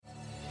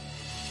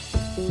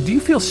Do you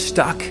feel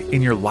stuck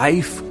in your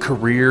life,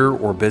 career,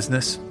 or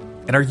business?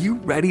 And are you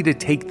ready to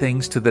take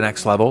things to the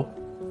next level?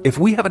 If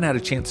we haven't had a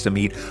chance to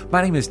meet,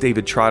 my name is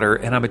David Trotter,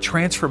 and I'm a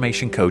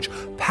transformation coach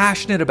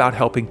passionate about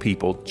helping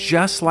people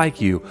just like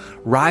you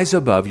rise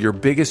above your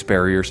biggest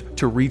barriers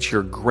to reach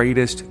your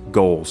greatest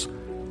goals.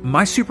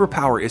 My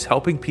superpower is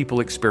helping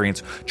people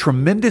experience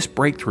tremendous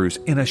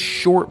breakthroughs in a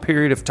short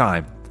period of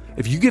time.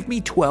 If you give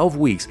me 12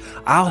 weeks,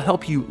 I'll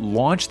help you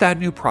launch that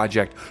new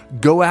project,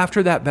 go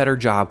after that better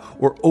job,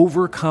 or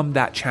overcome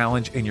that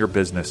challenge in your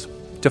business.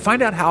 To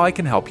find out how I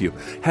can help you,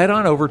 head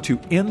on over to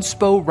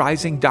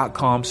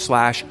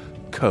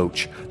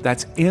insporising.com/coach.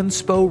 That's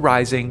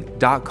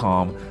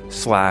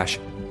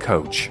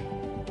insporising.com/coach.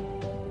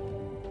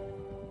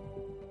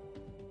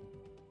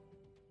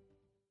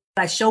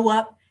 I show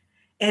up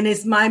and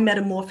it's my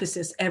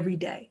metamorphosis every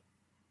day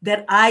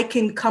that I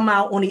can come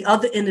out on the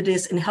other end of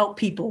this and help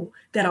people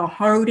that are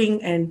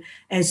hurting and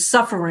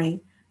suffering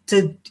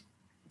to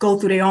go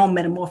through their own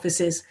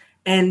metamorphosis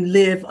and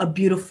live a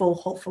beautiful,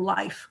 hopeful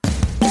life.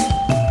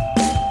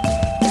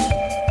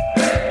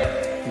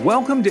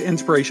 Welcome to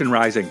Inspiration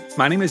Rising.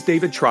 My name is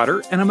David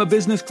Trotter, and I'm a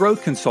business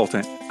growth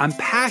consultant. I'm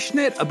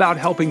passionate about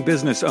helping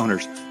business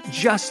owners,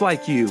 just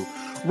like you,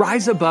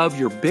 rise above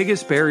your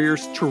biggest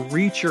barriers to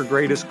reach your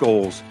greatest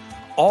goals,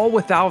 all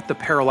without the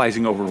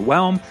paralyzing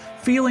overwhelm,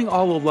 feeling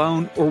all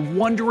alone, or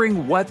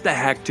wondering what the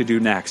heck to do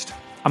next.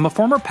 I'm a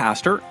former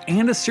pastor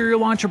and a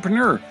serial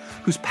entrepreneur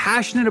who's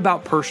passionate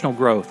about personal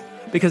growth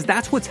because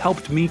that's what's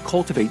helped me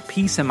cultivate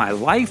peace in my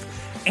life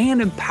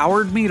and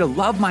empowered me to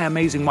love my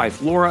amazing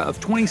wife, Laura, of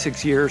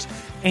 26 years,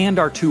 and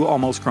our 2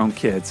 almost grown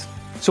kids.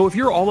 So if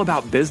you're all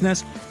about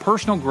business,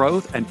 personal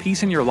growth, and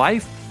peace in your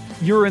life,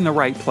 you're in the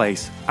right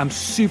place. I'm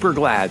super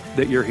glad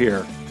that you're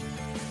here.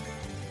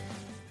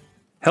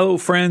 Hello,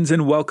 friends,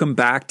 and welcome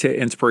back to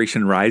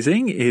Inspiration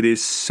Rising. It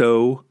is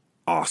so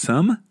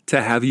awesome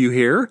to have you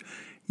here.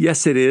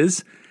 Yes, it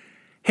is.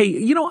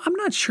 Hey, I'm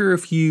not sure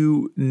if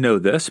you know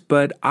this,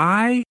 but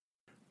I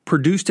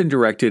produced and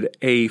directed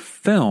a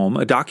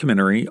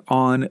documentary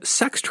on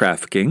sex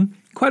trafficking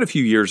quite a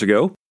few years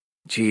ago.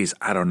 Geez,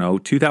 I don't know,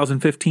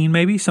 2015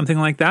 maybe, something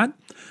like that.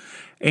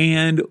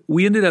 And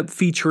we ended up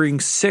featuring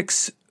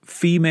 6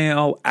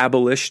 female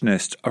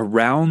abolitionists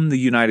around the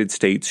United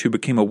States who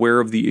became aware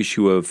of the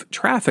issue of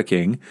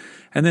trafficking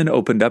and then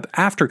opened up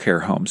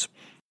aftercare homes.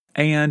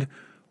 And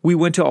we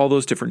went to all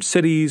those different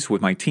cities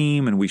with my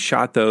team and we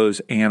shot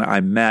those, and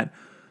I met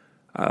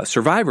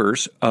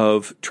survivors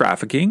of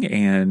trafficking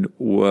and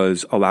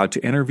was allowed to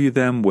interview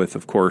them with,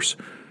 of course,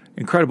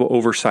 incredible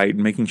oversight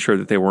and making sure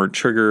that they weren't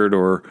triggered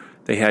or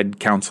they had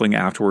counseling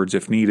afterwards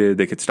if needed.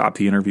 They could stop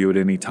the interview at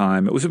any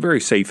time. It was a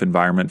very safe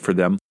environment for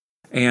them.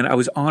 And I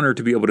was honored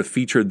to be able to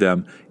feature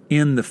them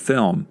in the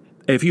film.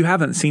 If you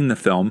haven't seen the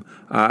film,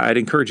 I'd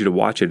encourage you to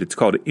watch it. It's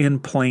called In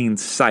Plain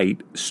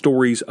Sight,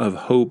 Stories of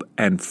Hope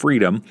and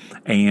Freedom,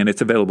 and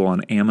it's available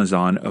on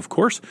Amazon, of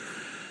course.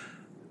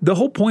 The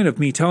whole point of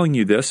me telling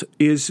you this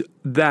is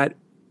that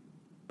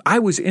I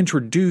was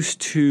introduced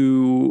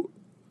to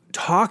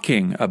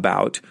talking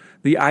about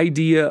the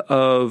idea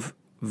of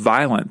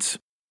violence,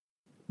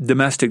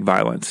 domestic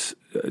violence,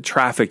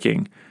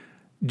 trafficking,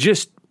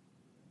 just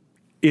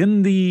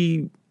in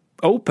the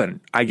open,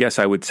 I guess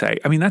I would say.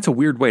 I mean, that's a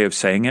weird way of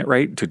saying it,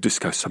 right? To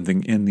discuss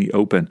something in the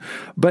open.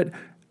 But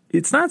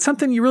it's not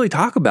something you really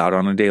talk about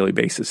on a daily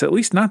basis, at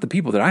least not the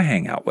people that I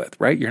hang out with,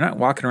 right? You're not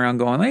walking around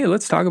going, hey,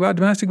 let's talk about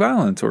domestic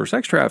violence or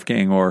sex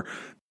trafficking, or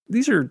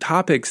these are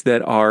topics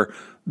that are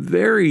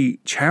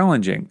very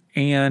challenging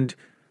and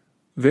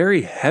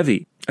very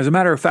heavy. As a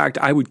matter of fact,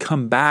 I would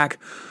come back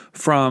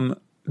from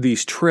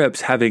these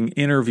trips having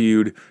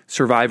interviewed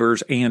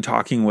survivors and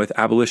talking with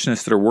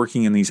abolitionists that are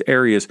working in these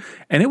areas,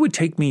 and it would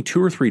take me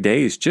 2 or 3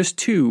 days just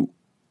to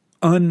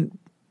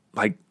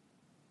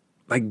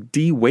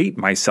de-weight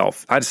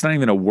myself. It's not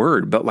even a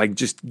word, but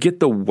just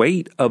get the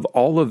weight of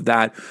all of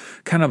that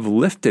kind of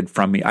lifted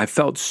from me. I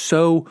felt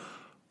so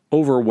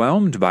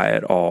overwhelmed by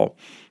it all.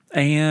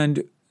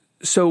 And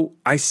so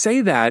I say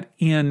that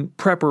in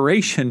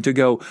preparation to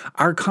go,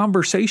 our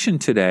conversation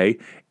today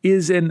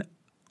is an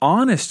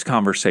honest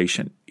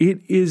conversation. It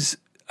is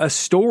a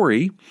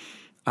story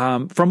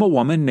from a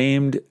woman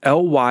named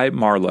L.Y.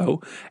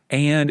 Marlowe,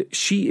 and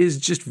she is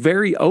just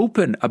very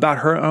open about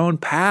her own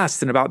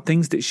past and about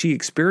things that she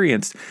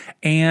experienced.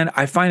 And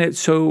I find it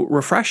so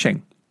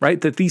refreshing,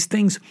 right? That these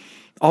things,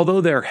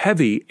 although they're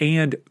heavy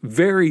and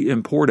very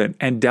important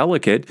and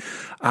delicate,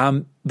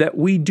 that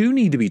we do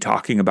need to be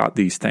talking about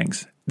these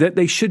things, that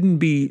they shouldn't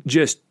be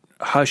just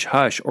hush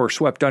hush or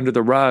swept under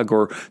the rug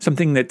or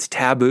something that's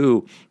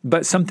taboo,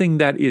 but something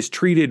that is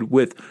treated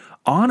with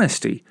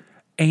honesty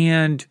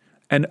and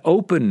an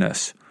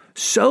openness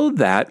so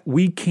that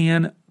we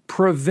can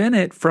prevent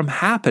it from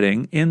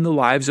happening in the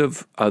lives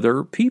of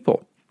other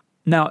people.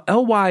 Now,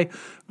 L.Y.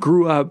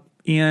 grew up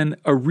in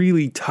a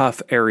really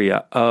tough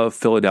area of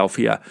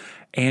Philadelphia,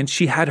 and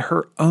she had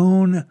her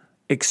own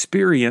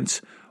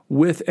experience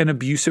with an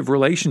abusive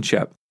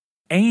relationship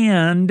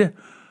and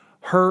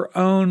her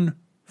own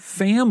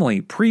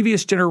family,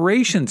 previous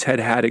generations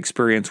had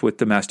experience with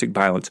domestic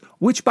violence,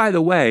 which, by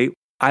the way,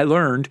 I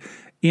learned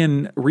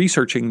in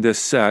researching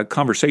this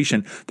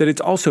conversation that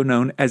it's also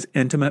known as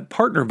intimate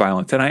partner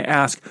violence. And I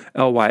asked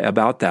L.Y.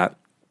 about that.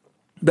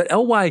 But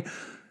L.Y.,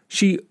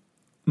 she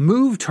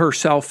moved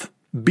herself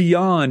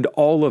beyond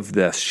all of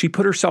this. She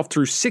put herself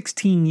through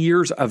 16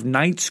 years of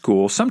night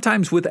school,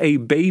 sometimes with a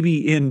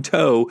baby in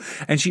tow,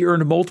 and she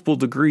earned multiple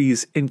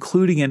degrees,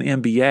 including an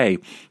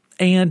MBA.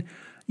 And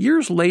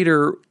years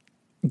later,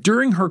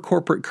 during her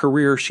corporate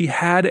career, she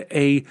had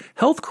a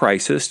health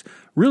crisis,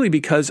 really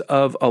because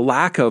of a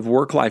lack of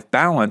work-life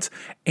balance,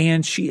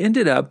 and she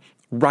ended up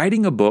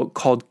writing a book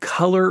called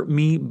Color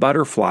Me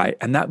Butterfly,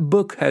 and that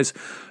book has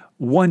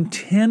won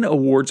 10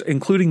 awards,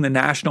 including the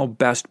National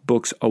Best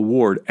Books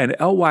Award. And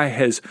L.Y.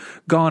 has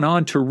gone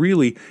on to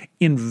really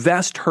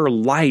invest her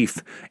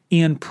life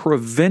in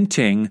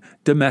preventing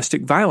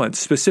domestic violence,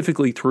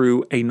 specifically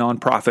through a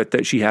nonprofit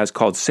that she has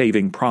called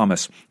Saving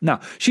Promise.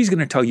 Now, she's going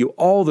to tell you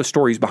all the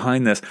stories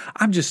behind this.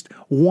 I'm just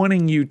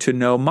wanting you to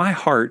know my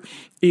heart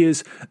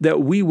is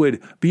that we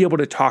would be able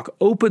to talk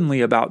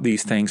openly about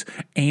these things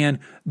and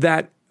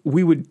that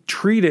we would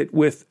treat it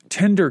with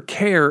tender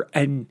care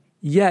and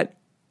yet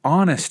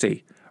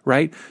honesty,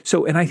 right?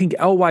 So, and I think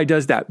L.Y.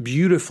 does that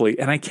beautifully,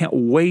 and I can't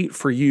wait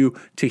for you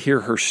to hear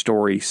her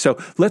story. So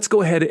let's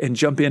go ahead and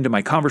jump into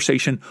my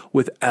conversation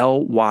with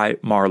L.Y.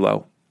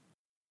 Marlowe.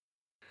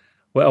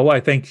 Well,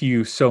 L.Y., thank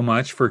you so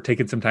much for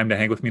taking some time to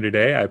hang with me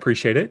today. I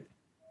appreciate it.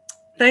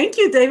 Thank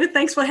you, David.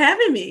 Thanks for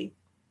having me.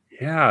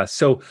 Yeah.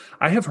 So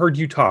I have heard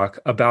you talk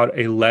about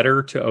a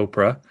letter to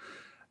Oprah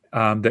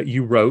that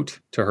you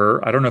wrote to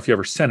her. I don't know if you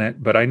ever sent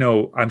it, but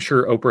I'm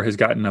sure Oprah has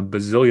gotten a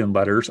bazillion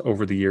letters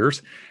over the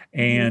years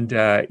and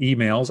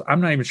emails. I'm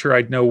not even sure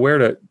I'd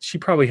know she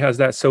probably has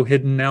that so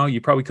hidden now.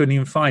 You probably couldn't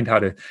even find how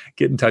to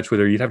get in touch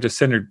with her. You'd have to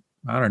send her,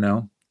 I don't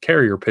know,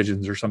 carrier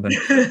pigeons or something.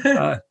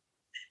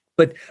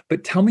 But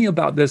tell me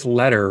about this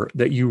letter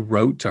that you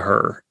wrote to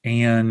her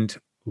and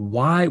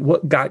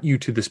what got you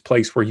to this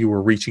place where you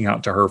were reaching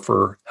out to her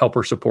for help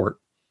or support?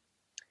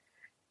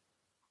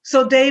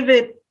 So,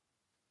 David,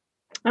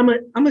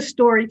 I'm a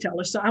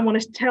storyteller, so I want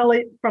to tell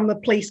it from the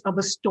place of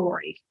a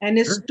story. And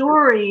this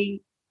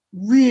story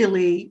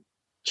really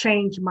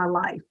changed my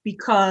life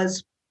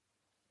because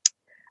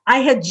I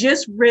had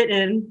just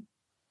written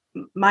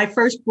my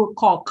first book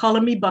called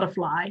Color Me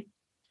Butterfly,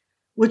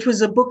 which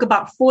was a book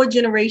about 4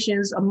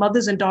 generations of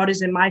mothers and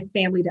daughters in my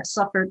family that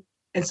suffered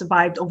and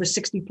survived over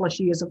 60 plus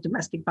years of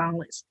domestic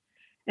violence.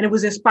 And it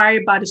was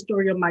inspired by the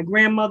story of my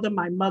grandmother,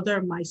 my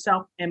mother,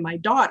 myself, and my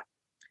daughter.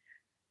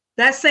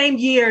 That same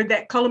year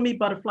that Color Me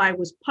Butterfly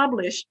was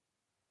published,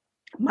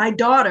 my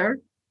daughter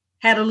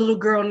had a little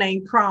girl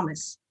named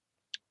Promise.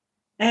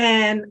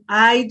 And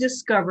I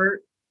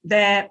discovered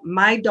that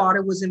my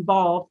daughter was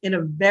involved in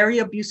a very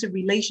abusive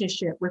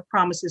relationship with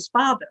Promise's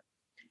father.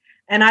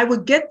 And I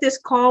would get this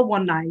call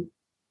one night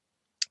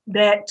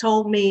that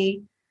told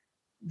me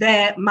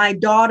that my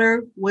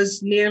daughter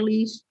was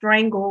nearly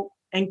strangled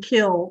and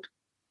killed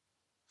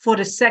for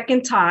the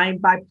second time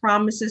by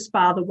Promise's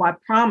father, while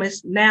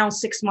Promise, now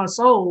 6 months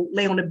old,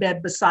 lay on the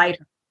bed beside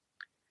her.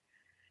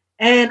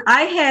 And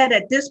I had,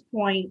 at this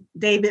point,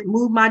 David,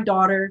 moved my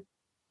daughter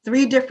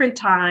 3 different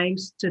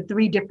times to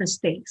 3 different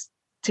states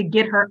to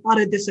get her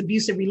out of this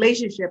abusive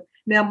relationship.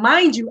 Now,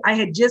 mind you, I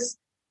had just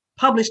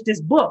published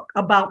this book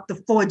about the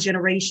 4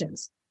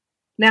 generations.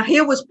 Now,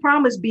 here was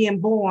Promise being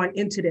born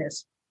into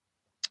this.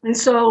 And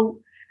so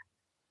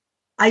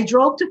I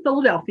drove to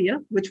Philadelphia,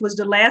 which was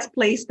the last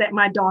place that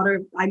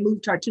I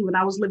moved her to when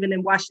I was living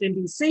in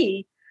Washington,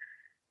 D.C.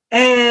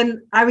 And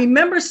I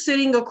remember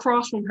sitting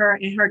across from her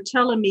and her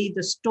telling me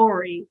the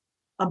story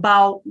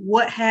about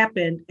what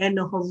happened and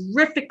the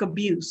horrific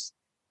abuse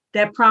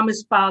that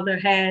Promise's father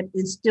had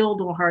instilled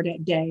on her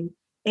that day,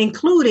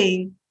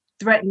 including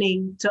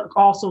threatening to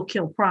also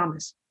kill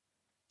Promise.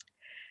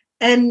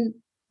 And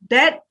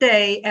that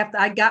day, after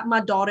I got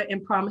my daughter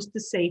and Promise to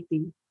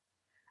safety,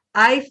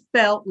 I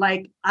felt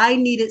like I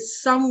needed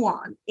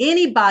someone,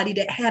 anybody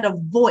that had a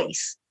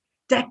voice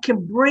that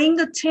can bring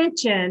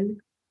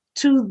attention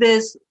to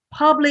this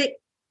public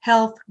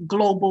health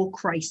global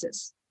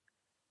crisis.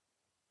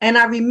 And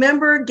I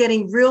remember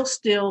getting real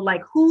still,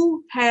 like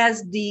who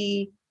has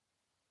the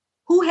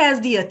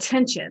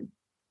attention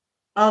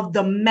of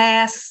the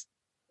mass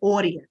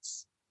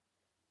audience?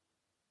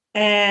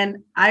 And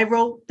I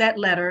wrote that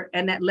letter,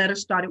 and that letter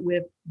started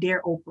with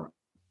Dear Oprah.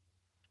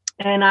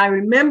 And I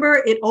remember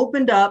it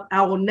opened up,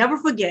 I will never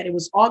forget, it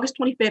was August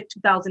 25th,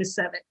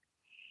 2007.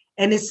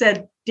 And it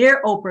said,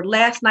 Dear Oprah,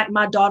 last night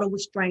my daughter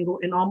was strangled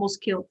and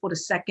almost killed for the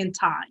second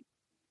time.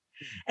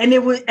 And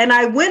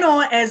I went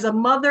on as a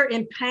mother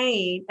in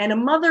pain, and a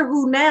mother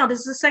who now, this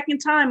is the second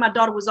time my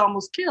daughter was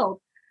almost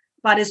killed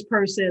by this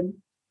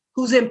person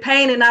who's in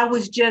pain. And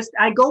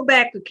I go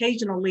back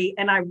occasionally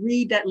and I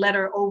read that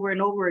letter over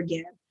and over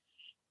again.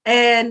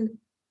 And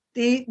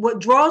what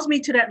draws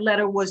me to that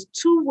letter was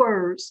 2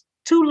 words,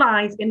 2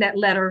 lines in that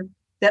letter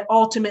that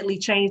ultimately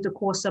changed the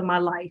course of my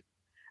life.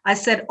 I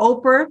said,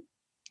 Oprah,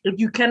 If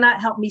you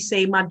cannot help me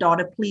save my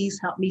daughter, please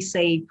help me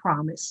save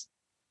Promise.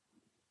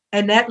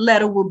 And that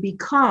letter will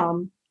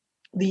become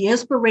the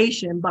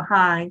inspiration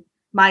behind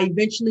my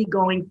eventually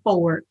going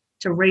forward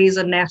to raise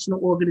a national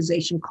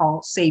organization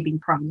called Saving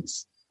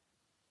Promise.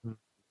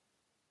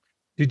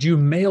 Did you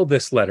mail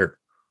this letter?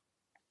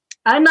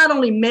 I not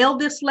only mailed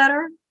this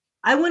letter,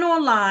 I went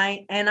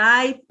online and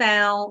I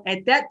found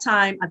at that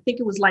time, I think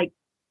it was like,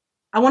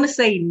 I want to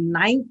say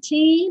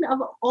 19 of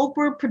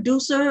Oprah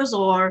producers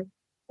or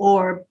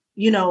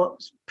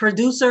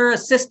producer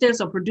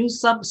assistants or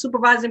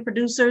supervising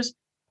producers.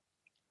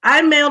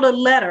 I mailed a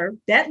letter,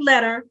 that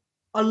letter,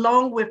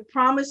 along with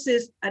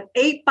Promises, an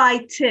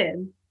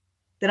 8x10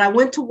 that I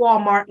went to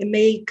Walmart and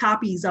made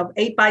copies of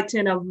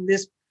 8x10 of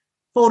this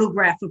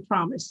photograph of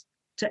Promise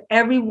to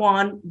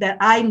everyone that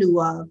I knew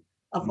of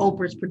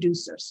Oprah's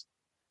producers,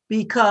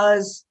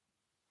 because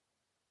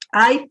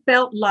I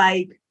felt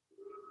like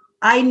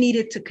I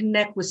needed to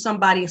connect with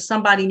somebody and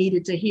somebody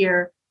needed to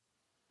hear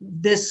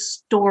this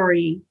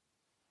story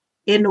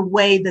in a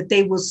way that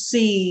they will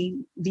see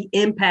the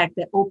impact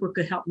that Oprah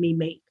could help me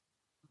make.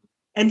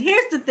 And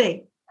here's the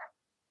thing,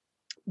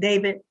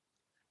 David,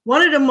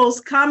 one of the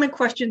most common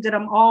questions that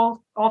I'm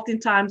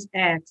oftentimes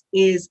asked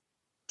is,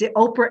 did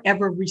Oprah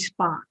ever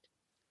respond?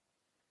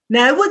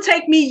 Now, it would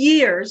take me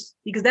years,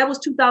 because that was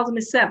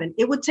 2007.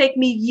 It would take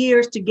me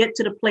years to get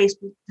to the place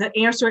to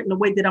answer it in the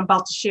way that I'm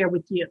about to share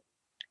with you.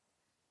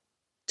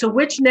 To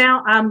which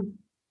now I'm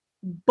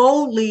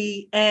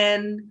boldly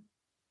and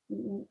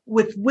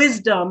with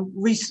wisdom,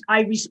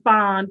 I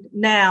respond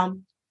now,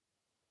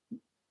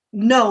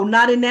 no,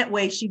 not in that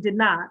way. She did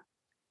not,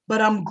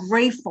 but I'm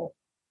grateful.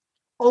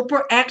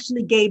 Oprah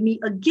actually gave me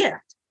a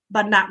gift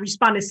by not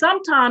responding.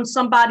 Sometimes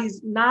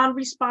somebody's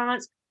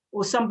non-response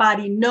or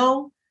somebody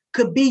no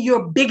could be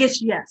your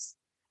biggest yes.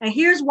 And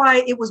here's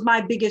why it was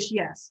my biggest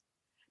yes.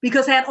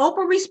 Because had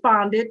Oprah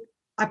responded,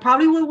 I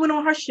probably would have went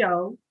on her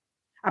show.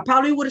 I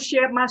probably would have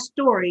shared my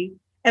story,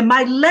 and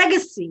my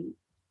legacy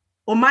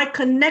or my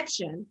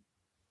connection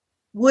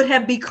would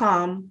have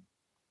become,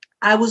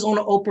 I was on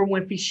the Oprah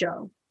Winfrey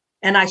Show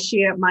and I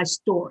shared my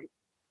story.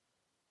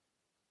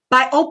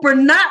 By Oprah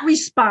not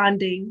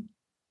responding,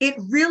 it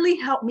really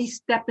helped me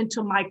step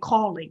into my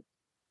calling.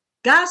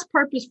 God's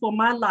purpose for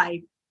my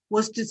life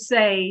was to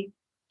say,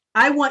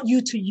 I want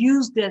you to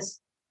use this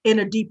in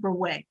a deeper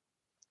way.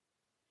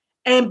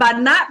 And by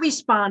not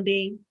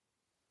responding,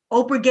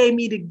 Oprah gave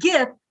me the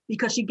gift,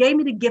 because she gave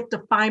me the gift to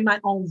find my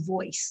own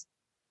voice.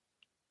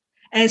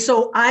 And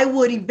so I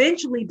would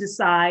eventually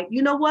decide,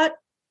 you know what?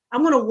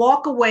 I'm going to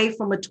walk away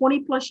from a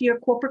 20 plus year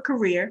corporate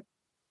career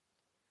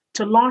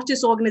to launch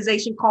this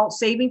organization called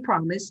Saving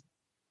Promise.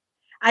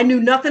 I knew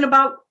nothing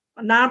about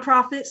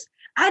nonprofits.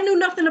 I knew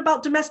nothing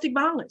about domestic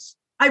violence.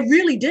 I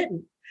really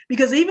didn't.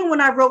 Because even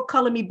when I wrote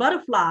Color Me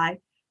Butterfly,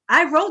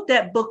 I wrote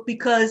that book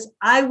because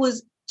I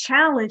was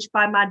challenged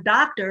by my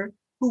doctor,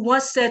 who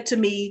once said to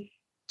me,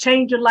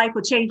 change your life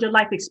or change your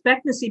life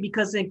expectancy,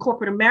 because in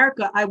corporate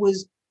America,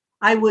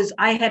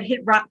 I had hit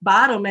rock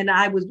bottom and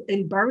I was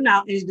in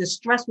burnout and the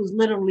stress was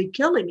literally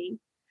killing me.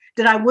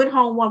 That I went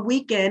home one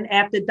weekend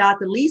after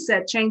Dr. Lee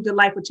said, change your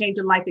life or change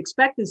your life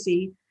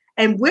expectancy.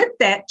 And with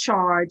that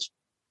charge,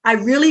 I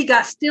really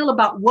got still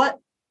about what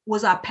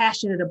was I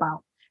passionate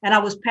about. And I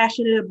was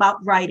passionate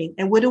about writing.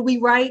 And what do we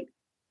write?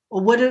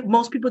 Or what do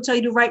most people tell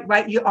you to write?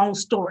 Write your own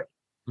story.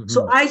 Mm-hmm.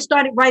 So I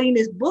started writing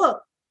this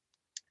book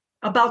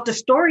about the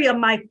story of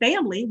my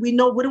family. We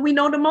know, what do we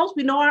know the most?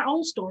 We know our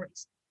own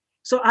stories.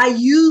 So I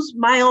use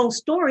my own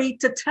story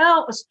to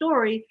tell a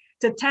story,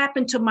 to tap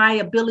into my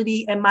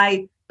ability and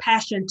my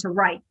passion to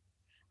write.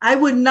 I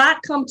would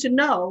not come to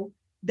know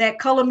that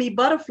Color Me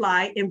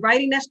Butterfly, in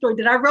writing that story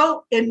that I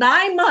wrote in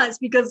 9 months,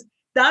 because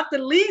Dr.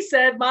 Lee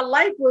said my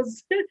life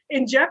was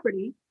in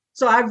jeopardy.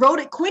 So I wrote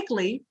it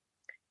quickly,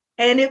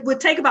 and it would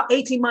take about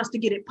 18 months to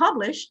get it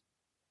published.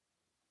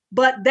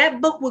 But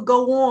that book would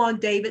go on,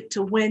 David,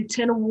 to win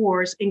 10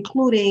 awards,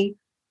 including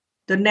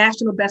the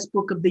National Best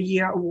Book of the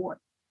Year award.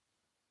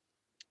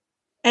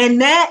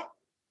 And that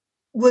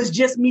was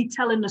just me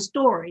telling the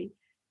story.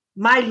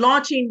 My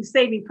launching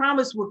Saving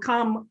Promise would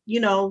come,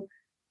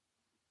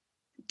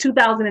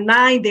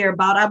 2009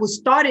 thereabout. I was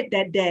started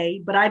that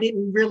day, but I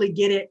didn't really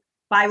get it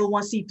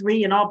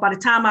 501c3 and all. By the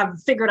time I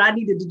figured I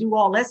needed to do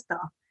all that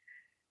stuff,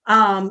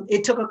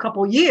 it took a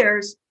couple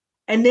years.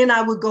 And then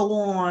I would go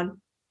on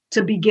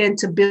to begin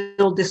to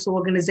build this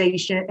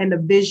organization and the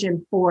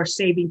vision for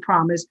Saving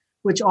Promise,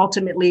 which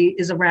ultimately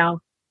is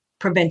around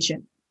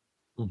prevention.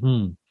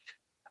 Mm-hmm.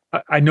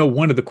 I know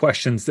one of the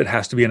questions that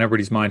has to be in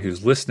everybody's mind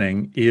who's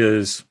listening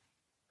is,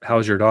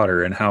 how's your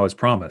daughter and how is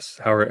Promise?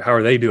 How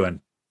are they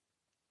doing?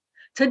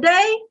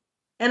 Today,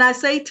 and I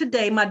say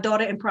today, my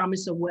daughter and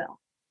Promise are well.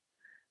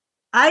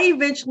 I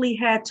eventually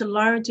had to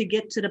learn to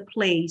get to the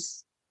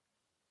place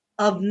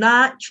of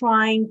not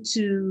trying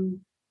to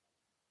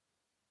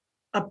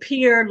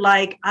appear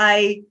like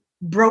I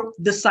broke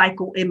the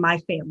cycle in my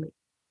family.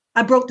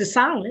 I broke the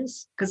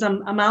silence because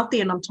I'm out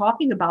there and I'm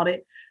talking about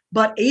it.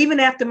 But even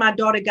after my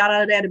daughter got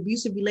out of that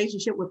abusive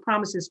relationship with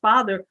Promise's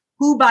father,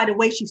 who, by the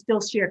way, she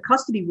still shared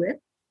custody with.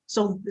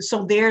 So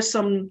there's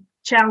some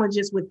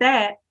challenges with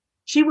that.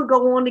 She would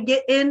go on to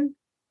get in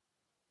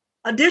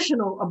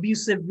additional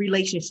abusive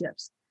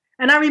relationships.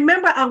 And I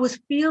remember I was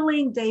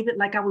feeling, David,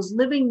 like I was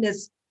living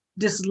this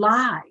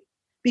lie,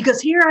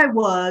 because here I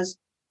was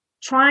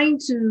trying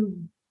to,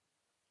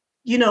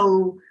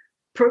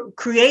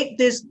 create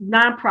this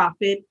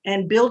nonprofit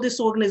and build this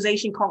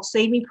organization called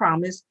Saving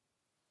Promise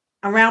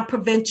around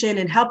prevention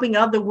and helping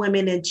other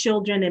women and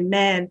children and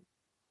men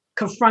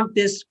confront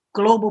this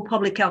global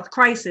public health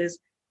crisis.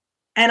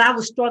 And I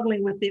was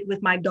struggling with it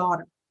with my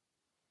daughter.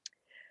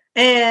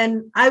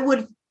 And I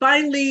would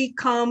finally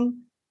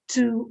come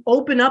to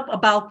open up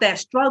about that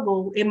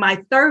struggle in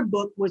my third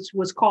book, which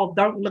was called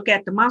Don't Look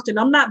at the Monster. And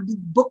I'm not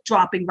book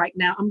dropping right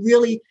now. I'm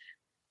really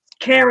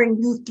carrying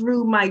you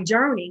through my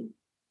journey,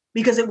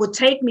 because it would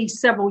take me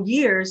several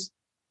years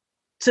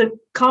to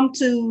come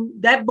to,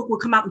 that book would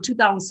come out in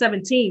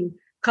 2017.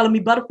 Color Me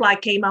Butterfly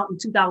came out in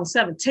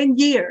 2007, 10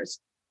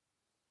 years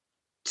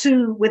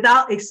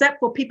except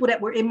for people that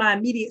were in my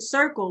immediate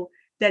circle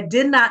that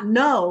did not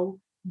know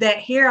that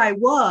here I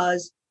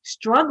was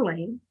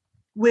struggling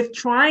with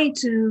trying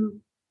to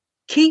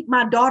keep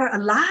my daughter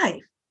alive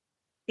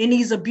in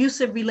these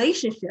abusive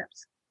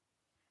relationships,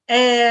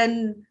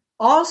 and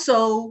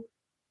also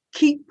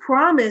keep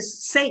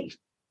Promise safe.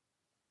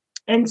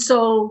 And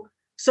so,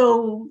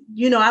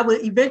 I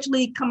would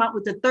eventually come out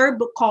with the third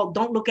book called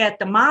Don't Look at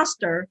the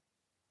Monster,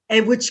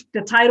 and which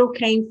the title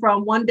came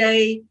from one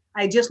day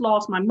I just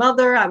lost my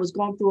mother. I was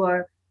going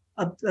through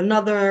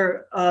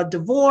another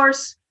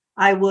divorce.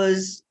 I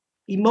was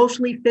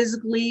emotionally,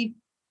 physically,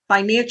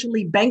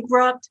 financially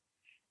bankrupt.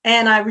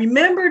 And I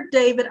remember,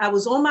 David, I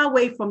was on my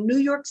way from New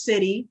York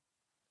City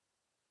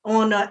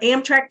on an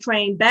Amtrak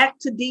train back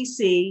to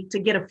DC to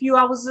get a few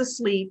hours of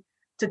sleep,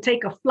 to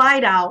take a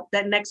flight out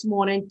that next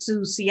morning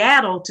to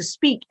Seattle to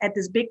speak at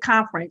this big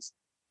conference.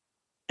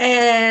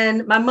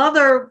 And my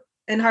mother,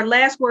 and her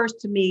last words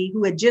to me,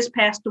 who had just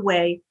passed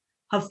away,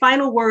 her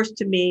final words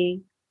to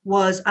me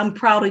was, "I'm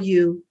proud of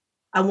you.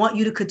 I want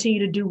you to continue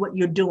to do what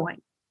you're doing."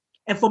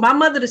 And for my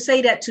mother to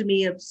say that to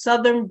me, a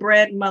Southern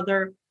bred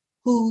mother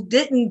who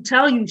didn't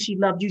tell you she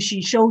loved you,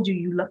 she showed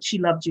you she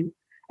loved you.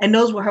 And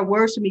those were her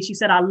words to me. She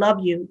said, "I love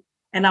you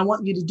and I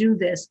want you to do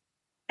this."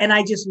 And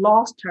I just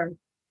lost her.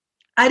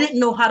 I didn't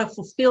know how to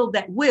fulfill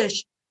that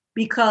wish,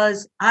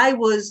 because I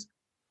was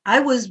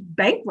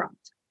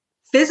bankrupt,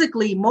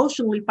 physically,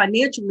 emotionally,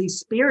 financially,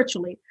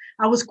 spiritually.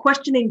 I was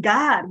questioning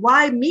God.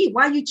 Why me?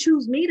 Why you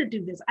choose me to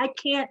do this? I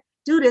can't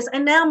do this.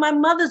 And now my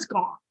mother's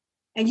gone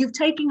and you've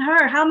taken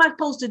her. How am I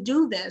supposed to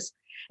do this?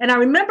 And I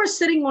remember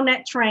sitting on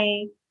that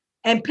train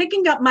and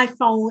picking up my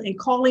phone and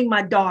calling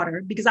my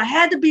daughter, because I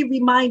had to be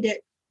reminded,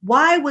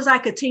 why was I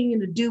continuing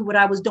to do what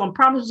I was doing?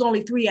 Promise was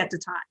only 3 at the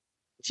time.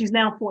 She's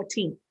now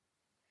 14.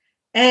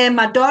 And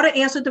my daughter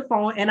answered the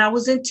phone and I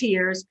was in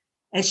tears,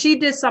 and she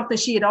did something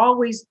she had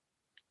always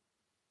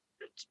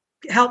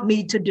helped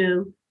me to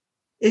do,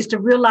 is to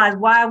realize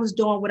why I was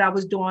doing what I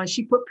was doing.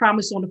 She put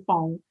Promise on the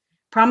phone.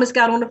 Promise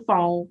got on the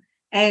phone,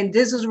 and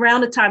this was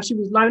around the time she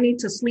was learning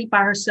to sleep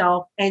by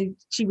herself, and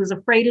she was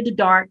afraid of the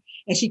dark,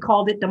 and she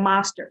called it the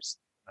monsters.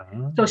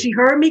 So she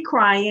heard me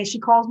crying, and she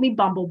calls me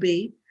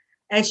Bumblebee.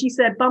 And she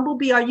said,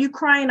 "Bumblebee, are you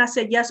crying?" I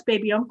said, "Yes,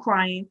 baby, I'm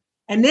crying."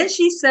 And then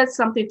she said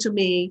something to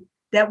me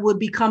that would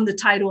become the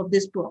title of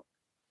this book.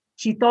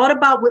 She thought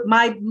about what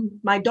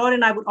my daughter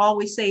and I would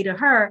always say to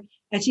her.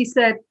 And she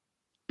said,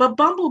 "But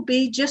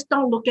Bumblebee, just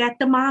don't look at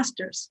the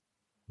monsters."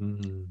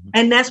 Mm-hmm.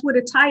 And that's where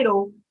the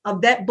title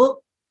of that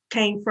book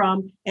came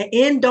from. And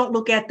in Don't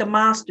Look at the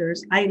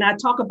Monsters, I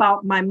talk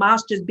about my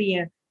monsters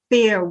being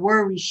fear,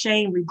 worry,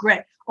 shame,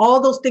 regret,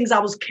 all those things I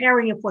was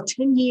carrying for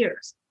 10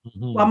 years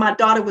while my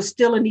daughter was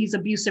still in these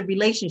abusive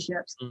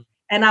relationships. Mm-hmm.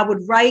 And I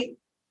would write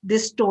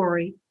this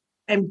story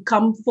and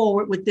come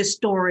forward with this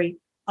story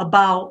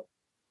about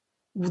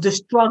the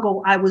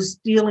struggle I was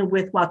dealing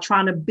with while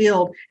trying to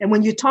build. And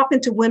when you're talking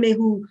to women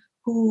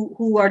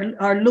who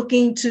are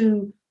looking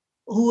to,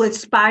 who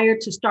aspire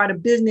to start a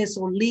business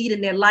or lead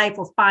in their life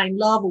or find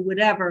love or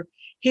whatever,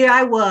 here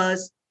I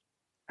was,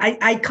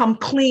 I come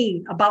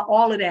clean about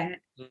all of that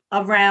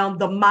around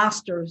the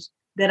monsters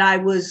that I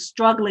was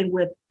struggling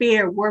with: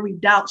 fear, worry,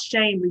 doubt,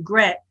 shame,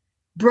 regret,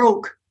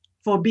 broke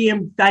for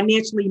being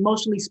financially,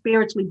 emotionally,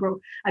 spiritually broke.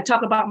 I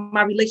talk about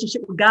my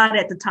relationship with God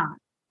at the time.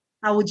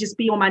 I would just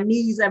be on my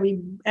knees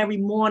every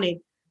morning,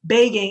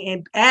 begging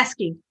and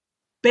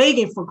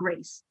begging for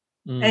grace,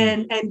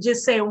 and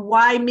just saying,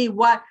 "Why me?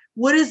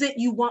 What is it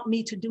you want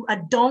me to do? I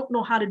don't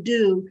know how to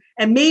do."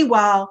 And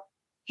meanwhile,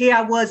 here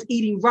I was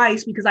eating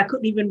rice because I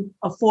couldn't even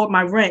afford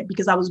my rent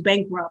because I was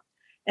bankrupt,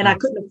 and I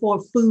couldn't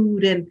afford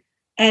food,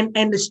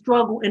 and the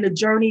struggle and the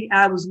journey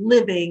I was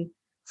living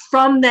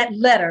from that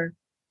letter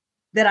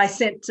that I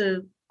sent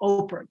to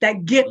Oprah,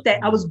 that gift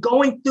that I was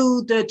going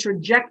through, the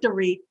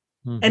trajectory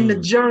and the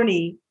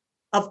journey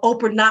of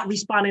Oprah not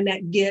responding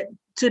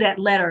to that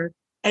letter.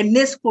 And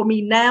this, for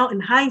me now in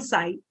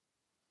hindsight,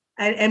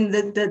 and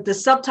the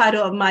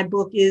subtitle of my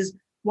book is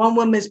One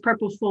Woman's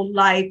Purposeful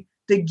Life: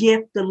 The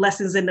Gift, the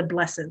Lessons, and the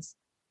Blessings.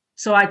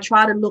 So I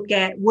try to look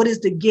at what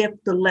is the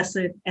gift, the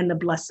lesson, and the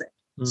blessing.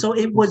 Mm-hmm. So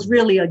it was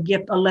really a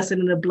gift, a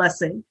lesson, and a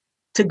blessing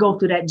to go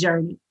through that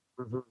journey.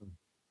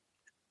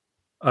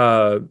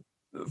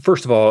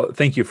 First of all,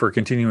 thank you for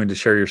continuing to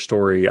share your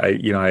story.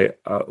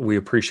 We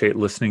appreciate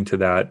listening to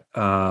that,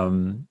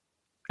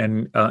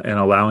 and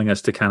allowing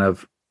us to kind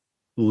of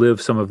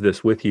live some of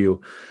this with you.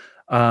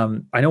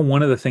 I know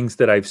one of the things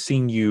that I've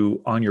seen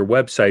you on your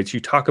websites, you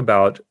talk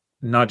about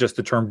not just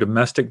the term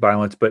domestic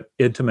violence, but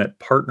intimate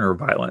partner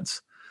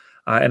violence.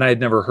 And I had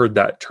never heard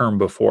that term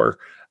before.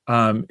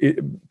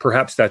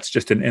 Perhaps that's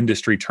just an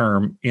industry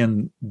term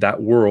in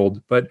that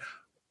world, but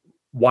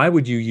why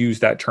would you use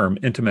that term,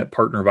 intimate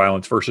partner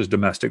violence versus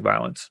domestic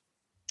violence?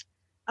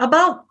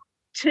 About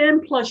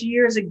 10 plus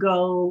years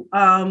ago,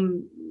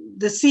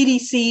 the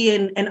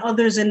CDC and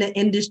others in the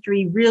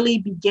industry really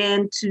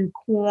began to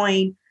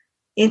coin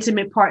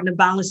intimate partner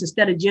violence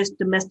instead of just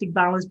domestic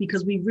violence,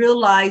 because we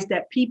realized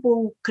that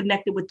people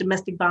connected with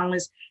domestic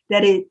violence,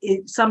 that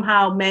it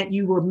somehow meant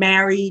you were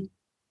married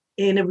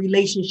in a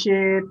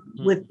relationship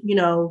with,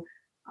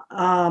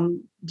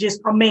 just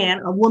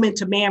a woman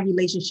to man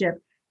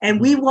relationship. And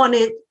we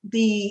wanted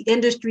the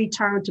industry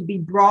term to be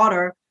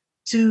broader,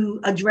 to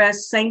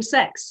address same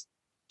sex,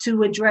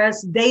 to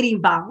address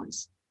dating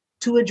violence,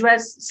 to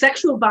address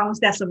sexual violence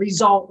that's a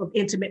result of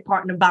intimate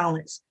partner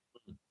violence,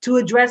 to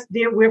address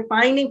we're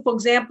finding, for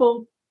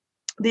example,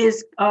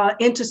 there's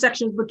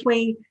intersections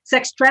between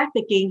sex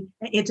trafficking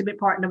and intimate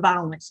partner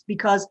violence,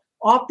 because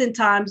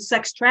oftentimes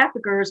sex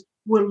traffickers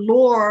will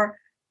lure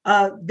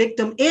a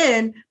victim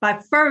in by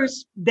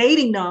first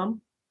dating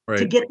them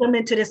to get them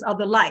into this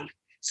other life.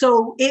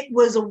 So it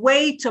was a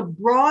way to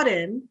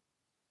broaden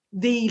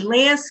the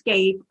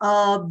landscape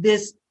of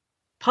this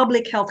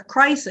public health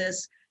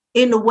crisis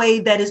in a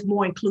way that is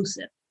more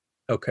inclusive.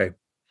 Okay.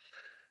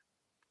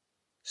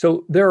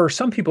 So there are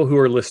some people who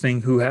are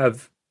listening who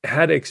have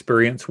had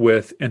experience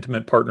with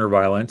intimate partner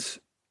violence,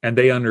 and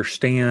they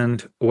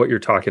understand what you're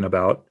talking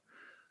about.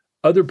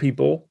 Other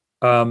people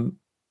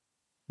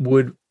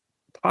would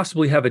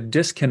possibly have a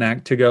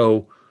disconnect to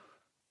go,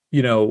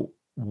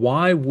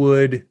 why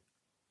would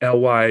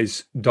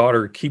LY's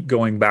daughter keep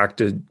going back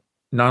to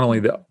not only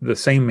the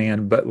same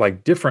man, but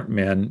like different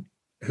men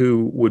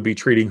who would be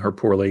treating her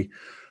poorly?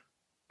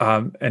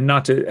 And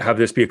not to have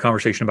this be a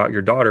conversation about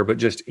your daughter, but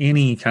just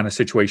any kind of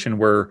situation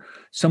where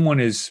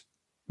someone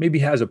maybe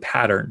has a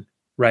pattern,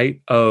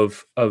 right,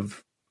 of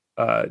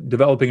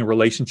developing a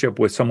relationship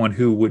with someone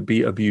who would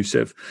be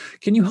abusive.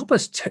 Can you help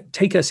us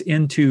take us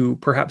into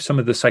perhaps some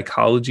of the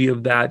psychology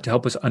of that to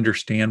help us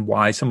understand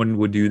why someone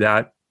would do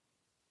that?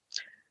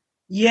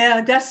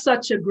 Yeah, that's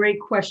such a great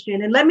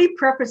question. And let me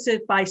preface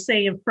it by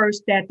saying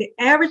first that the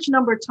average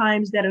number of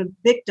times that a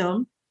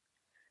victim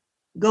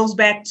goes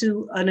back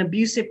to an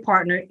abusive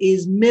partner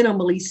is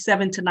minimally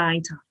 7 to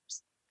 9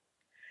 times.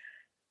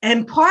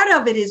 And part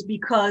of it is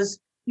because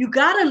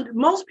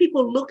most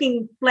people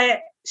looking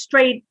flat,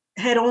 straight,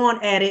 head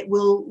on at it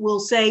will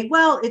say,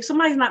 well, if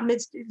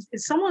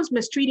someone's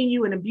mistreating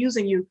you and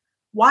abusing you,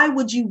 why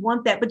would you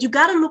want that? But you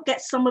got to look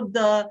at some of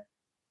the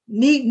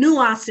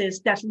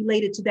nuances that's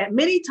related to that.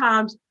 Many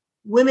times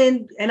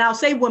women, and I'll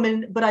say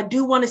women, but I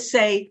do want to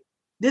say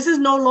this is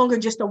no longer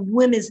just a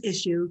women's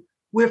issue.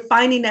 We're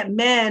finding that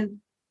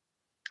men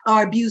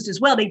are abused as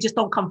well. They just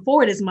don't come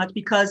forward as much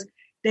because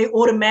they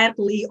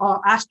automatically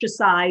are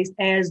ostracized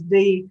as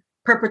the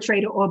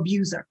perpetrator or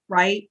abuser,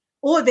 right?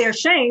 Or they're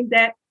ashamed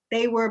that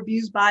they were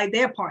abused by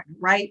their partner,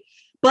 right?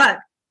 But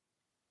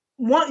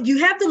you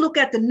have to look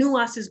at the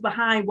nuances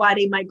behind why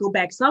they might go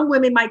back. Some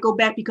women might go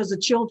back because of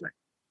children,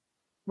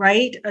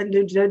 right? And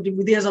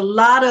there's a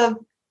lot of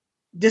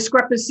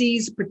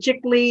discrepancies,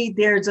 particularly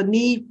there's a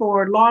need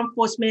for law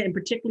enforcement and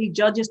particularly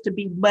judges to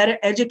be better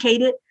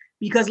educated.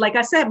 Because like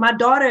I said, my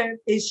daughter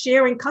is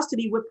sharing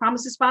custody with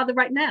Promise's father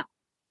right now.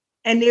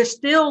 And there's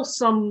still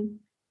some,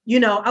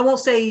 I won't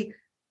say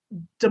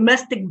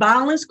domestic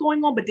violence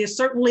going on, but there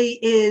certainly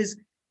is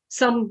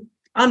some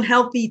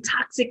unhealthy,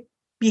 toxic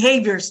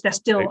behaviors that's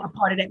still a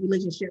part of that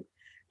relationship.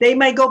 They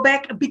may go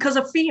back because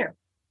of fear.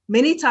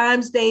 Many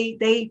times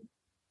they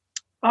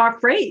are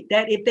afraid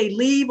that if they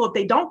leave or if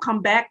they don't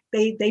come back,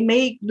 they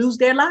may lose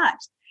their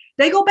lives.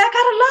 They go back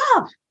out of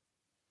love.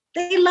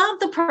 They love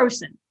the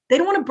person. They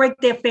don't want to break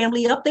their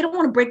family up. They don't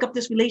want to break up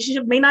this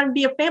relationship. It may not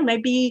be a family, it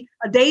may be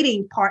a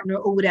dating partner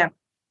or whatever.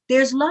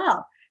 There's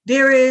love.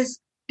 There is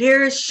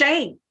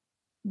shame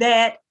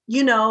that,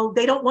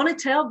 they don't want to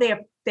tell their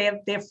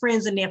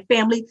friends and their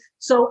family.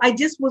 So I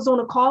just was on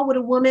a call with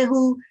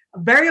a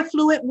very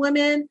affluent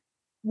woman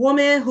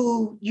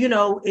who,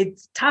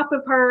 it's top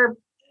of her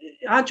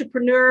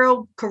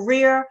entrepreneurial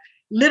career,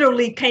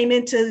 literally came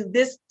into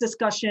this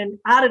discussion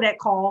out of that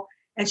call.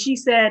 And she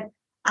said,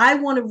 I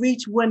want to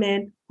reach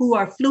women who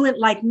are fluent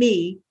like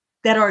me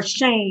that are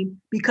ashamed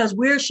because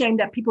we're ashamed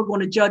that people are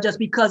going to judge us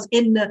because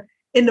in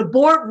the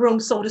boardroom,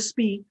 so to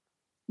speak,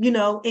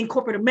 in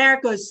corporate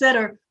America, et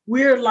cetera,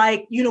 we're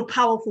like,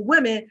 powerful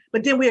women,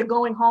 but then we're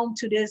going home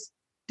to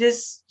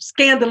this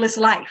scandalous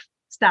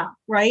lifestyle,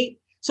 right?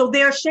 So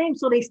they're ashamed.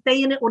 So they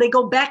stay in it or they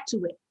go back to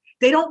it.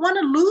 They don't want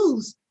to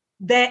lose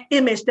that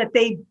image that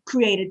they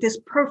created, this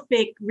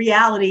perfect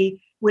reality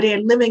where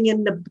they're living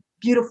in the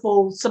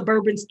beautiful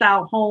suburban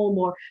style home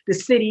or the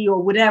city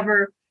or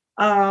whatever,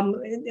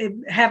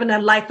 having a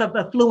life of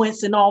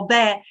affluence and all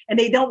that, and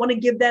they don't want to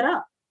give that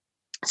up.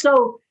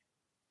 So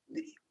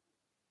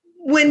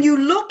when you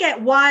look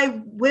at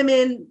why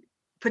women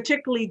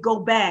particularly go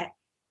back,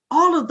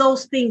 all of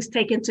those things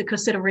take into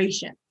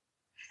consideration.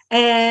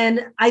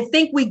 And I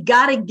think we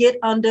got to get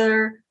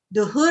under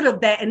the hood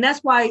of that. And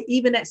that's why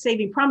even at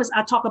Saving Promise,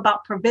 I talk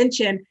about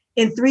prevention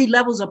in 3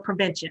 levels of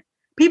prevention.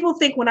 People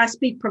think when I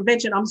speak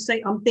prevention,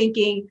 I'm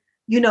thinking,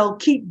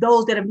 keep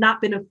those that have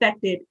not been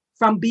affected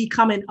from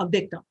becoming a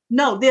victim.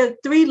 No, there are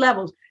 3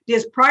 levels.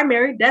 There's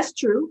primary, that's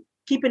true,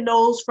 keeping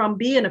those from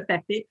being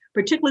affected,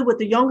 particularly with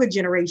the younger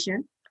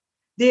generation.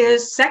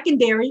 There's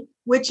secondary,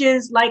 which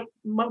is like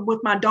with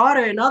my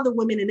daughter and other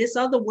women, and this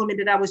other woman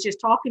that I was just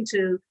talking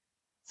to,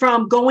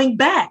 from going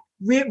back,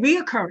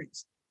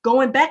 reoccurrence,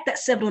 going back that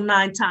 7 or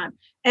 9 times,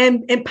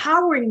 and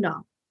empowering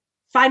them.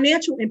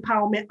 Financial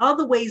empowerment,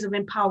 other ways of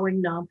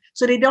empowering them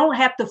so they don't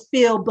have to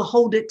feel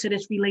beholden to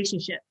this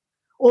relationship,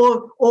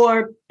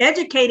 or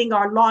educating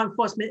our law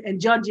enforcement and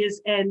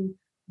judges and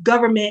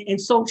government and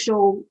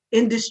social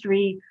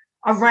industry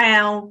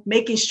around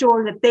making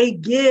sure that they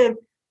give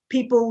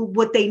people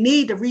what they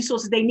need, the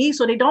resources they need,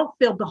 so they don't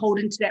feel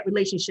beholden to that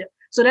relationship.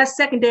 So that's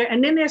secondary.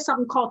 And then there's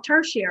something called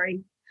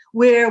tertiary,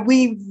 where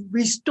we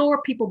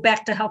restore people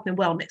back to health and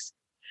wellness.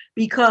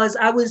 Because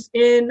I was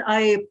in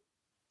a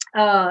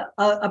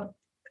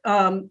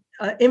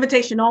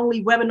invitation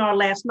only webinar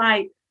last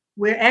night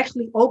where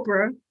actually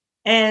Oprah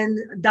and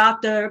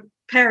Dr.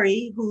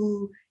 Perry,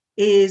 who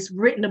is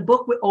written a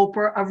book with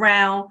Oprah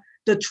around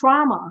the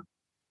trauma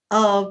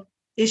of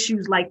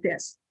issues like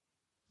this.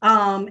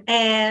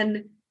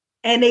 And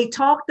they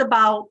talked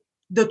about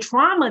the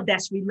trauma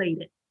that's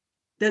related,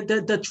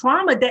 the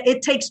trauma that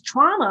it takes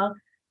trauma,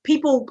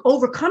 people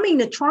overcoming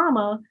the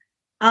trauma.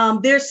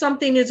 There's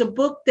a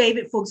book,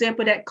 David, for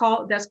example,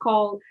 that's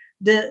called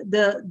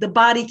The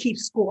Body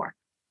Keeps Score.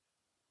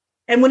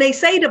 And when they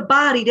say the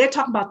body, they're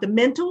talking about the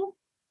mental,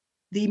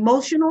 the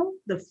emotional,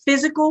 the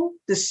physical,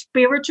 the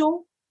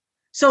spiritual.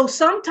 So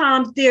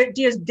sometimes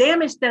there's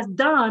damage that's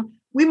done.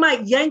 We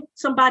might yank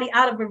somebody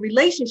out of a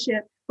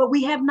relationship, but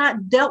we have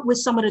not dealt with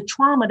some of the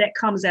trauma that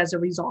comes as a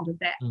result of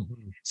that.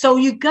 Mm-hmm. So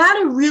you got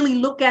to really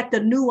look at the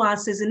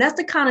nuances. And that's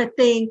the kind of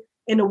thing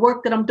in the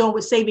work that I'm doing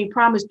with Saving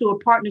Promise through a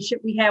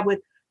partnership we have with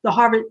the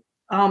Harvard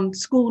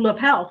School of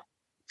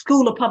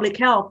Public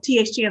Health,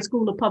 T.H. Chan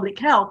School of Public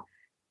Health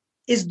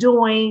is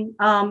doing,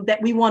 that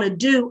we want to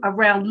do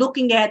around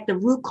looking at the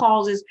root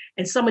causes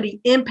and some of the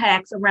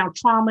impacts around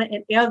trauma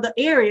and other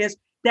areas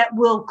that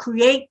will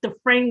create the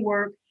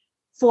framework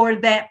for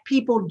that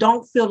people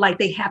don't feel like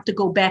they have to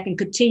go back and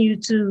continue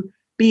to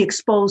be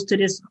exposed to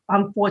this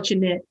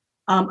unfortunate,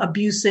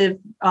 abusive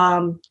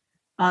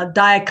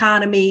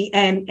dichotomy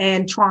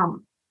and trauma.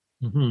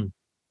 Mm-hmm.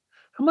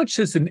 How much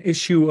does an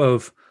issue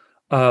of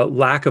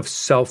lack of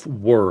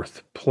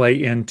self-worth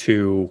play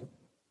into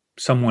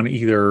someone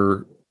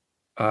either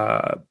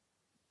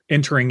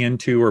entering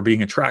into or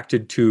being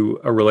attracted to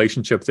a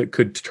relationship that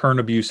could turn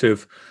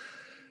abusive?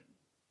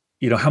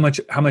 How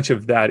much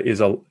of that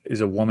is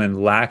a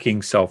woman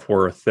lacking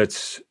self-worth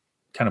that's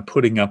kind of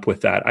putting up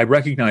with that? I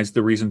recognize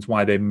the reasons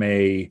why they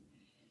may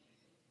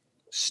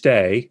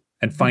stay,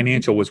 and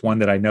financial was one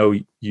that I know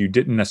you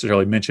didn't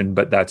necessarily mention,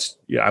 but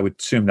I would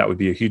assume that would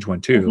be a huge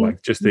one too,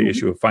 like just the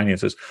issue of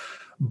finances.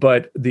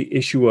 But the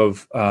issue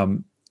of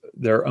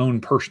their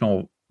own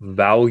personal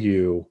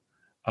value,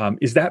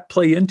 is that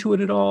play into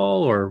it at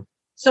all? Or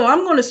so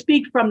I'm going to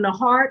speak from the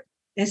heart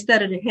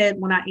instead of the head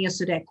when I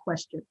answer that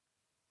question.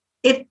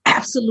 It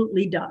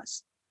absolutely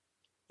does.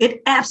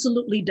 It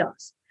absolutely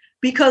does.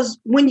 Because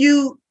when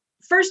you,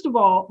 first of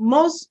all,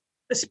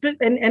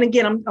 and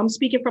again, I'm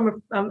speaking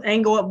from an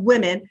angle of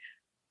women,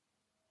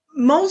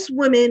 most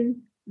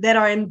women that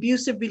are in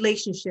abusive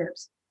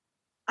relationships,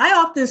 I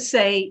often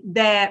say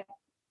that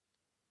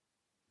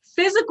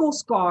physical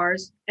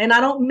scars, and I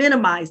don't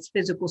minimize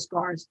physical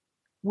scars,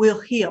 will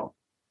heal.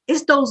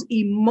 It's those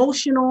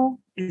emotional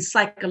and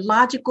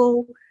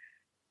psychological,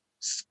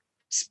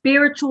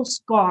 spiritual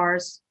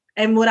scars.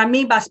 And what I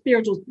mean by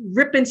spiritual,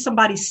 ripping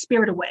somebody's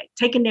spirit away,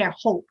 taking their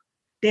hope,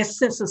 their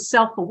sense of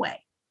self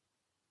away.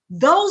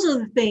 Those are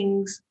the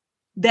things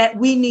that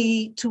we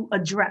need to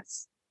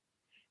address.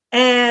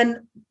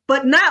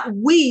 But not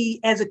we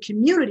as a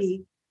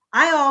community.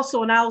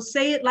 And I'll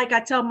say it like I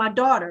tell my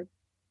daughter,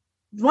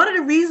 one of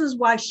the reasons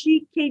why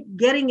she keeps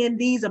getting in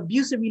these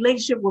abusive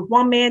relationships with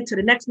one man to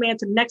the next man,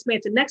 to the next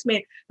man, to the next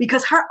man,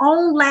 because her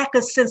own lack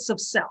of sense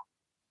of self,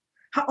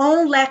 her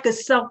own lack of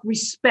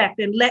self-respect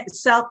and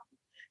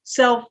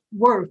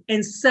self-worth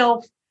and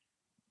self,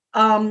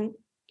 when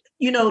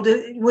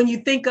you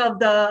think of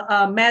the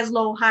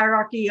Maslow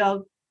hierarchy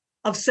of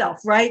self,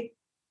 right?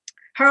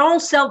 Her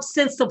own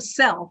sense of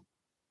self,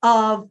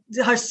 of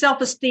her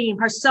self-esteem,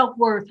 her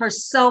self-worth, her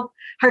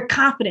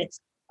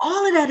confidence,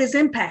 all of that is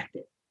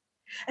impacted.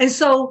 And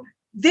so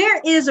there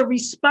is a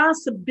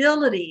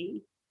responsibility,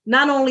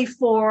 not only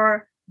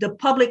for the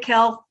public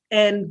health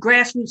and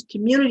grassroots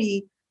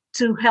community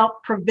to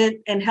help prevent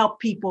and help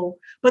people.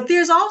 But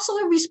there's also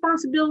a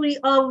responsibility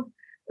of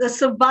the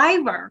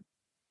survivor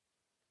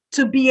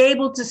to be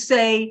able to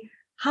say,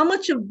 how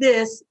much of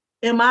this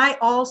am I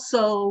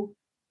also,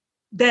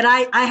 that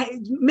I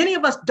many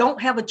of us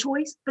don't have a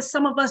choice, but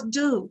some of us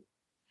do.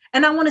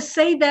 And I want to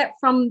say that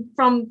from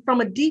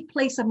a deep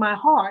place of my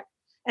heart.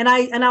 And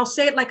I'll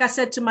say it like I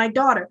said to my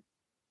daughter,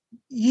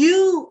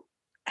 you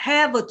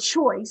have a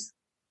choice.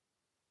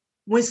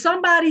 When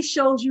somebody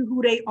shows you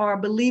who they are,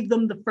 believe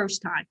them the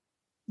first time.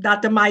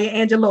 Dr. Maya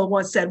Angelou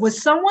once said, when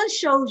someone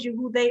shows you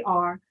who they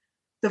are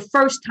the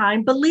first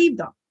time, believe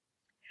them.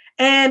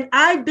 And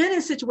I've been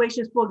in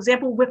situations, for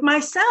example, with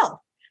myself,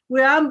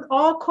 where I'm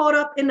all caught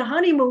up in the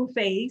honeymoon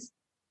phase.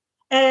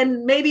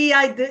 And maybe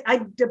I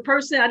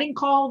didn't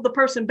call the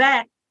person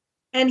back,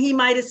 and he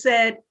might have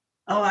said,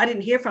 oh, I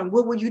didn't hear from him.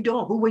 What were you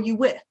doing? Who were you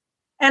with?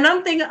 And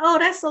I'm thinking, oh,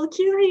 that's so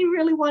cute. He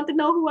really wanted to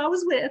know who I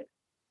was with.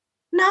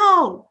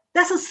 No,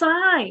 that's a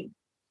sign.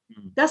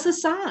 That's a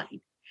sign.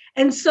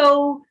 And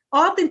so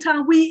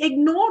oftentimes we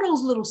ignore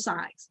those little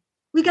signs.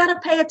 We got to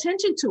pay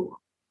attention to them.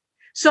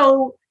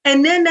 So,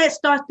 and then that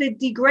starts to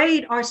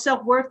degrade our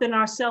self-worth and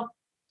our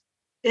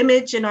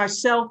self-image and our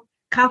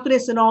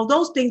self-confidence and all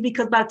those things,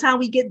 because by the time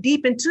we get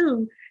deep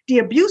into the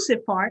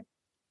abusive part,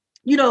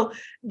 you know,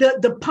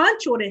 the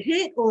punch or the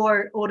hit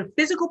or the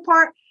physical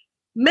part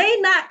may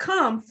not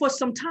come for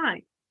some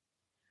time.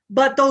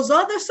 But those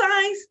other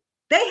signs,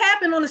 they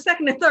happen on the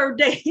second and third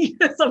day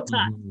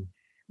sometimes. Mm-hmm.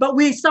 But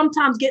we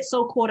sometimes get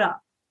so caught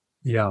up.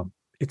 Yeah.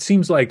 It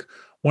seems like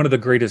one of the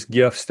greatest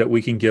gifts that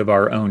we can give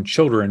our own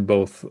children,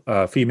 both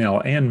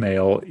female and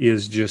male,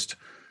 is just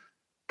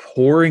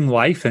pouring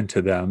life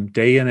into them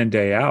day in and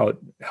day out,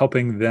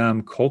 helping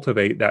them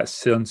cultivate that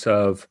sense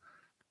of,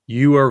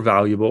 you are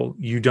valuable.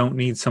 You don't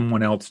need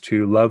someone else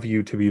to love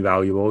you to be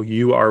valuable.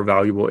 You are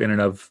valuable in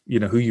and of,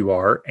 who you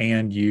are,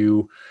 and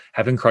you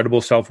have incredible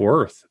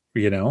self-worth,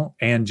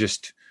 and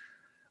just,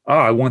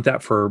 I want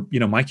that for,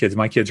 my kids.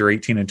 My kids are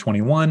 18 and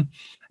 21,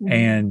 mm-hmm.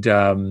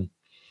 and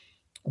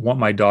want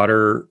my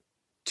daughter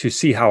to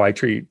see how I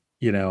treat,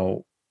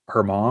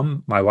 her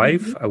mom, my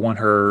wife. Mm-hmm. I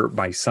want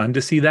my son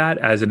to see that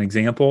as an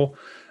example,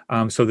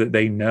 so that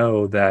they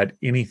know that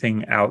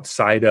anything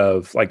outside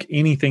of, like,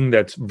 anything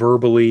that's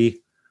verbally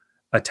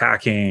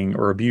attacking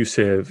or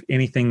abusive,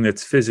 anything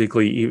that's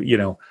physically,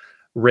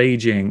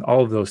 raging,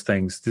 all of those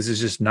things, this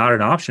is just not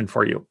an option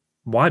for you.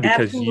 Why?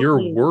 Because Absolutely.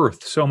 You're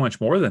worth so much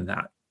more than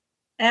that.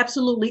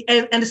 Absolutely.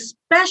 And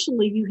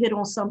especially you hit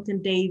on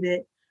something,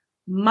 David,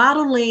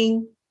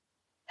 modeling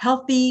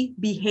healthy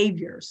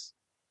behaviors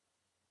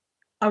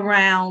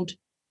around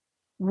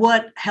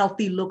what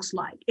healthy looks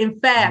like. In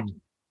fact,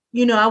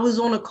 I was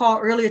on a call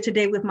earlier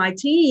today with my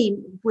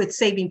team with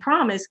Saving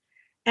Promise.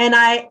 And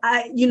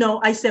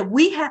I said,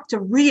 we have to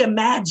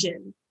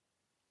reimagine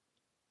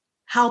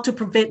how to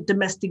prevent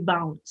domestic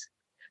violence.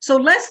 So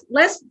let's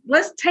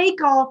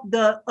take off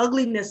the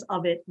ugliness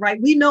of it,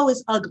 right? We know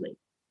it's ugly.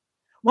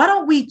 Why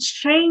don't we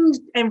change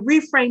and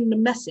reframe the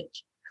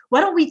message?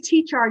 Why don't we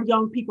teach our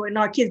young people and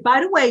our kids?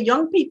 By the way,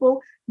 young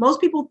people, most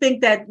people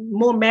think that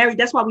more married,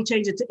 that's why we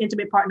changed it to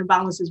intimate partner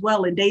violence as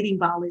well, and dating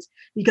violence,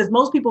 because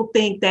most people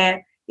think that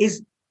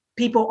is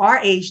people our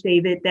age,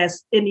 David,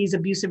 that's in these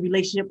abusive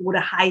relationships with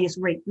the highest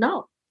rate.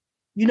 No.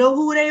 You know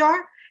who they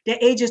are? They're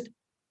ages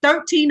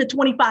 13 to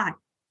 25.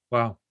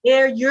 Wow.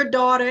 They're your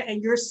daughter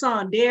and your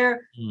son.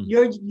 They're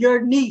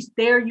your niece.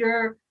 They're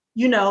your,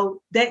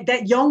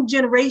 that young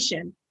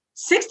generation.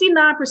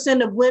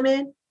 69% of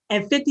women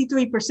and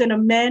 53%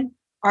 of men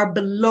are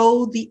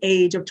below the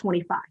age of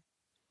 25.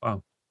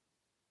 Wow.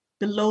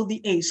 Below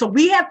the age. So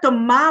we have to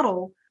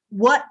model,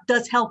 what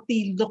does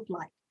healthy look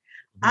like?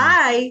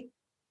 I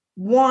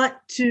want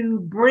to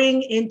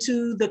bring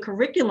into the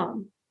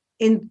curriculum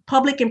in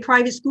public and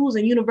private schools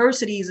and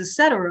universities, et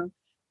cetera.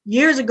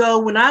 Years ago,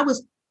 when I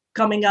was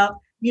coming up,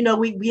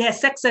 we had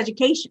sex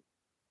education.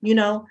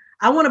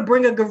 I want to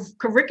bring a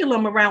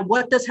curriculum around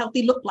what does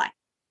healthy look like,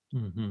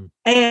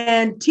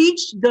 and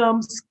teach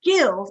them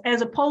skills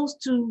as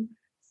opposed to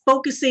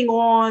focusing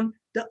on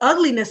the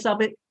ugliness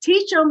of it.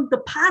 Teach them the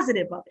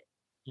positive of it,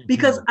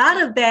 because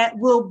out of that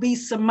will be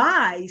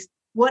surmised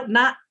what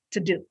not to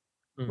do,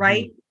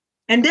 right?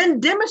 And then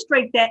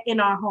demonstrate that in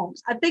our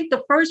homes. I think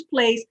the first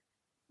place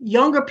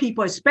younger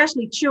people,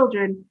 especially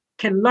children,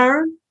 can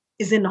learn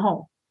is in the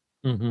home.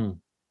 Mm-hmm.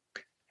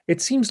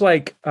 It seems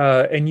like,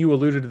 and you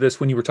alluded to this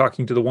when you were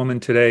talking to the woman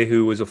today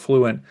who was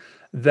affluent,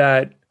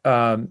 that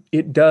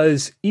it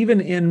does,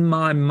 even in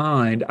my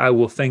mind, I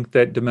will think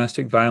that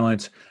domestic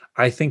violence,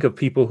 I think of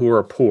people who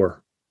are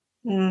poor,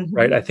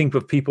 right? I think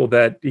of people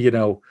that,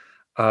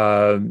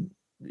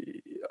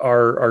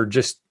 are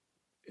just,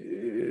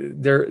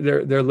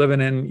 they're living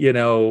in,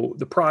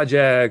 the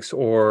projects,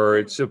 or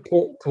it's a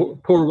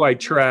poor white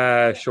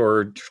trash,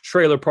 or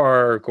trailer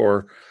park,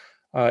 or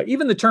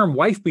even the term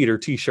wife beater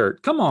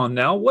t-shirt. Come on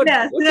now. What's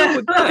up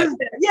with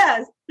that?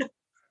 Yes.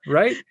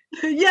 Right?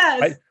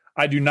 Yes.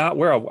 I do not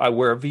wear I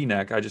wear a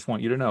V-neck. I just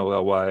want you to know why I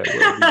wear a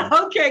V-neck.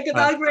 Okay,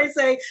 because I was ready to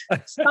say,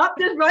 stop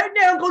this right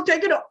now and go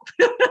take it off.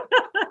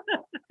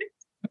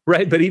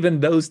 Right. But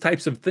even those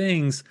types of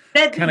things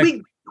that kind of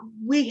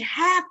we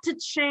have to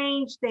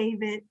change,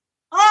 David.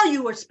 Oh,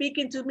 you are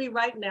speaking to me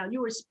right now.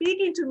 You are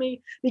speaking to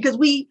me because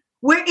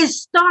where it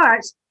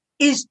starts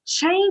is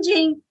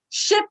changing,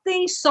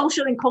 shifting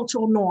social and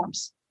cultural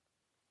norms,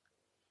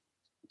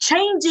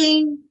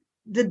 changing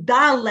the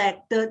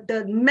dialect,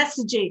 the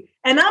messaging.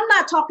 And I'm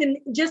not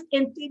talking just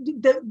in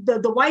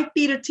the white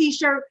beater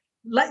t-shirt,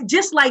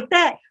 just like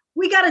that.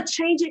 We got to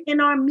change it in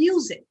our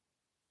music.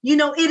 You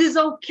know, it is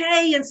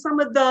okay in some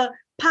of the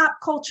pop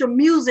culture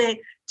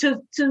music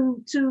to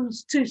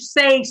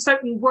say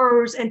certain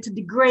words and to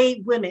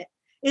degrade women.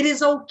 It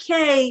is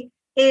okay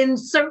in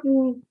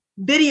certain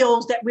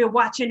videos that we're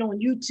watching on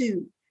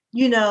YouTube,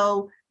 you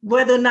know,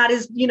 whether or not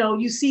it's, you know,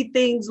 you see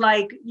things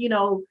like, you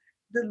know,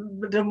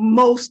 the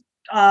most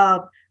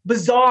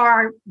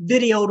bizarre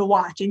video to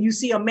watch, and you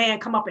see a man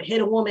come up and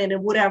hit a woman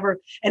and whatever,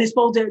 and it's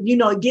supposed to, you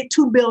know, get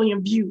 2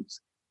 billion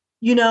views.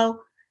 You know,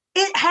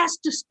 it has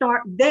to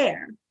start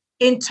there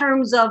in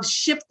terms of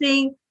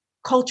shifting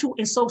cultural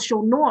and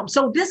social norms.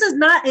 So this is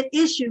not an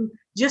issue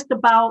just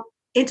about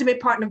intimate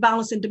partner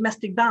violence and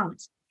domestic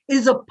violence. It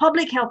is a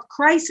public health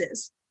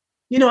crisis.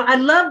 You know, I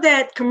love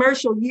that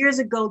commercial years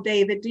ago,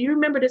 David. Do you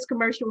remember this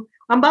commercial?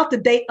 I'm about to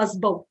date us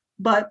both,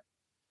 but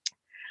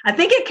I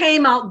think it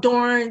came out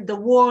during the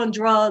war on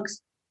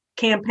drugs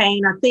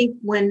campaign. I think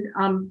when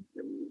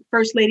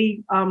First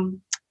Lady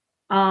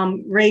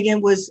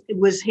Reagan was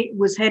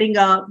heading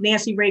up,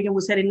 Nancy Reagan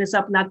was heading this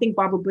up, and I think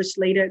Barbara Bush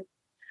later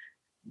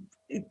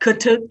could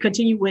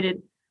continue with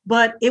it.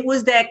 But it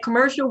was that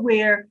commercial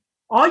where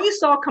all you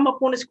saw come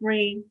up on the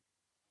screen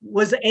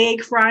was an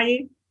egg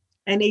frying,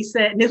 and they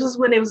said, and this was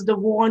when it was the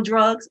war on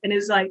drugs, and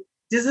it's like,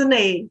 this is an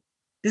egg,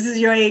 this is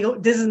your egg,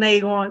 this is an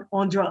egg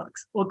on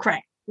drugs or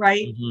crack,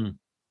 right? Mm-hmm.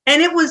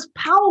 And it was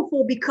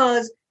powerful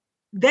because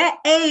that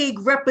egg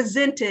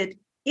represented,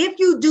 if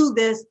you do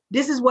this,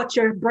 this is what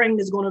your brain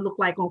is going to look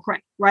like on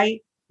crack, right?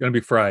 It's going to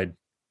be fried.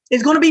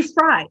 It's going to be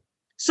fried.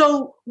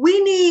 So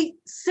we need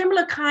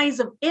similar kinds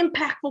of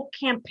impactful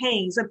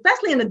campaigns,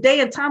 especially in the day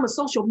and time of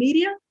social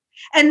media.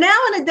 And now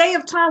in a day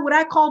of time, what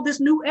I call this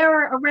new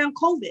era around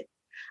COVID.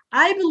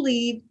 I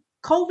believe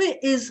COVID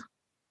is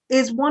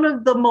one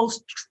of the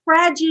most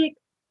tragic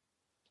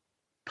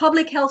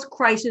public health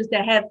crises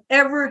that have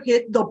ever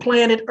hit the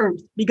planet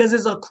Earth, because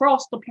it's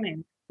across the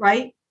planet,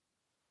 right?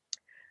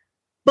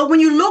 But when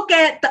you look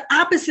at the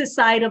opposite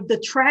side of the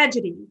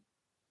tragedy,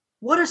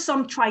 what are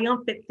some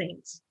triumphant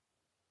things?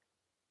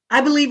 I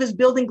believe it's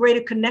building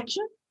greater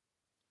connection.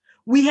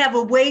 We have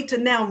a way to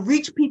now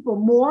reach people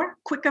more,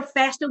 quicker,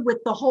 faster with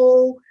the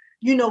whole,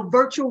 you know,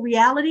 virtual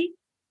reality.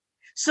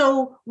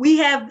 So we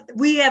have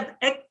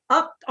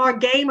upped our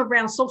game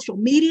around social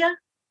media.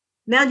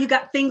 Now you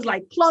got things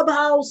like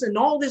Clubhouse and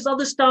all this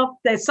other stuff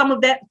that some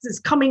of that is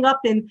coming up,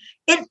 and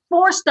it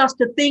forced us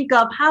to think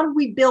of how do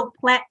we build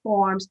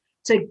platforms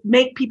to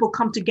make people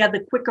come together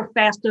quicker,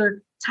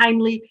 faster,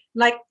 timely.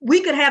 Like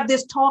we could have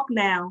this talk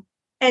now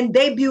and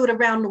debut it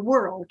around the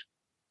world,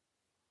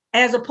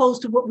 as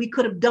opposed to what we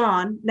could have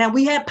done. Now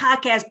we had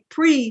podcasts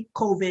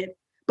pre-COVID,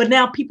 but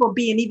now people are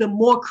being even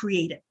more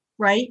creative,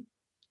 right?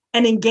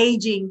 And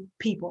engaging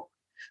people.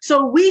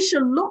 So we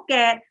should look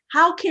at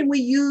how can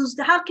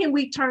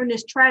we turn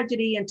this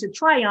tragedy into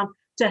triumph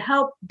to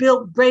help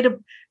build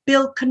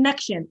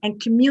connection and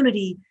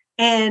community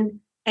and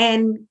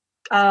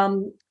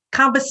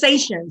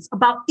conversations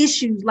about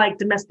issues like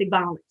domestic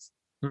violence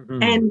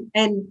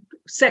and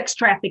sex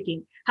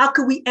trafficking. How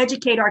could we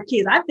educate our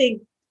kids? I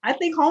think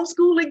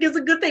homeschooling is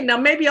a good thing. Now,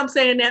 maybe I'm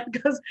saying that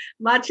because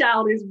my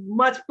child is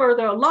much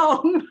further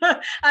along.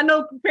 I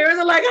know parents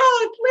are like,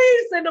 oh,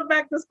 please send them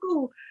back to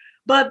school.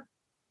 But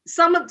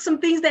some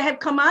things that have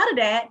come out of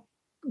that,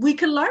 we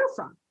can learn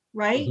from,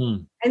 right?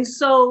 Mm-hmm. And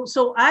so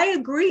I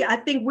agree. I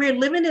think we're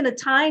living in a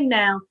time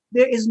now,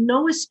 there is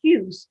no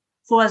excuse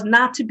for us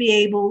not to be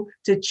able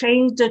to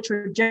change the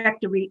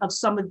trajectory of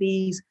some of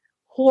these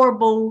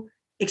horrible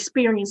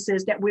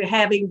experiences that we're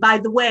having. By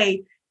the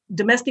way,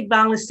 domestic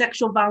violence,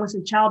 sexual violence,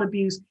 and child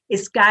abuse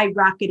is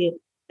skyrocketed.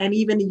 And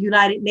even the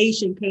United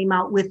Nations came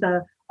out with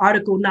an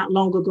article not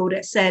long ago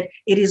that said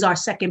it is our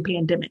second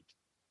pandemic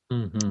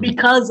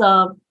because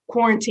of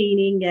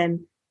quarantining and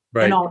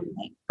all of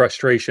that.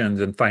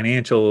 Frustrations and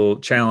financial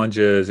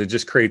challenges. It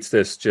just creates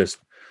this just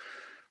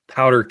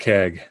powder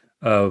keg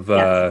of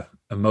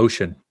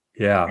emotion.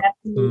 Yeah.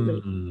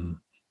 Absolutely.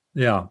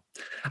 Yeah.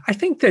 I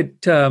think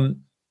that,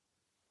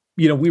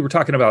 we were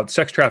talking about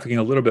sex trafficking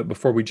a little bit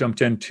before we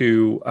jumped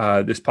into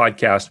this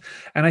podcast.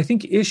 And I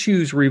think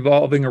issues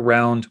revolving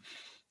around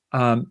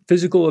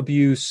physical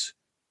abuse,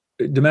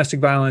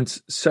 domestic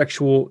violence, sex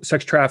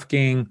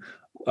trafficking,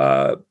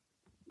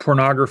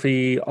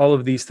 pornography, all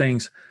of these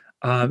things,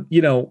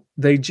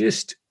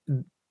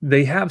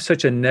 they have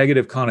such a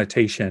negative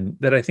connotation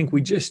that I think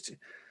we just,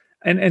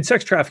 and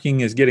sex trafficking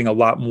is getting a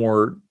lot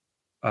more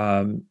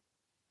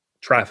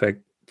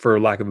traffic for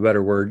lack of a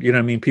better word. You know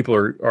what I mean? People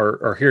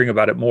are hearing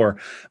about it more.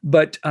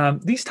 But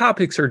these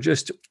topics are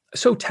just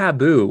so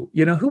taboo.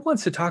 You know, who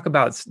wants to talk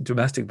about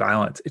domestic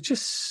violence? It's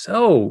just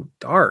so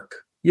dark.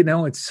 You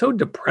know, it's so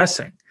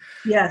depressing.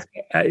 Yes.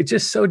 It's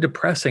just so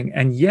depressing.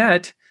 And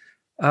yet,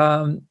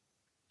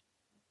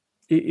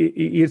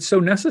 it's so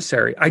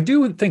necessary. I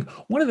do think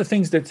one of the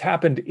things that's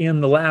happened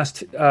in the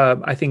last,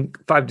 I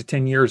think, 5 to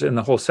 10 years in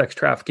the whole sex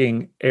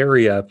trafficking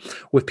area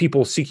with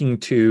people seeking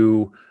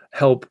to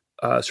help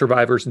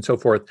survivors and so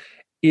forth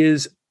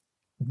is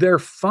they're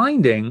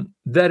finding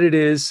that it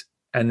is,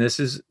 and this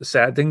is a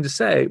sad thing to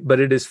say, but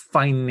it is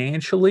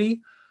financially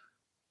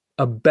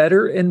a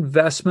better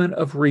investment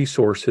of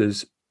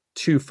resources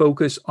to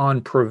focus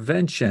on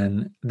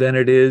prevention than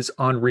it is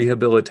on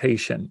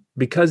rehabilitation,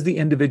 because the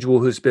individual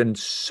who's been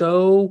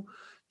so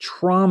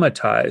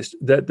traumatized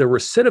that the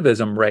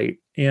recidivism rate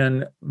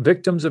in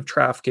victims of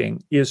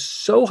trafficking is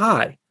so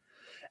high.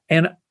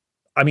 And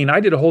I mean,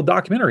 I did a whole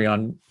documentary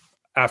on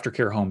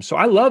aftercare homes. So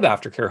I love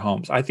aftercare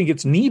homes. I think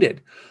it's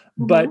needed.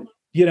 But,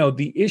 you know,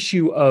 the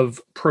issue of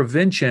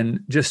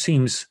prevention just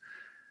seems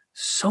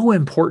so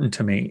important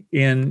to me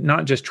in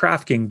not just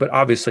trafficking, but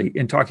obviously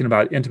in talking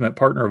about intimate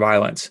partner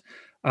violence.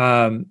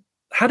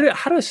 How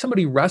does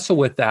somebody wrestle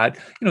with that?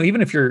 You know,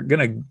 even if you're going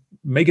to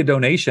make a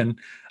donation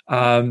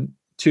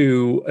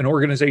to an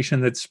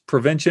organization that's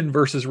prevention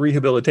versus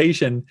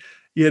rehabilitation,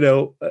 you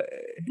know,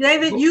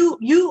 David,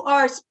 you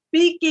are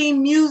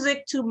speaking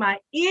music to my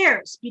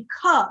ears,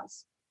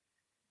 because,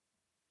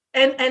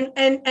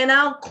 and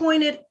I'll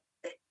coin it,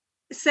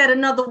 said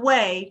another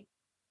way,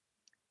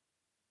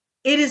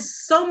 it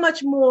is so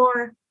much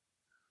more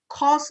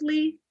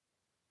costly,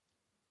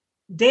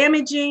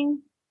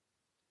 damaging,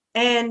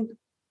 and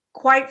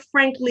quite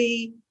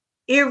frankly,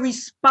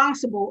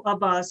 irresponsible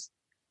of us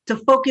to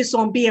focus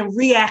on being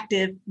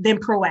reactive than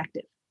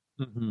proactive.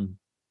 Mm-hmm.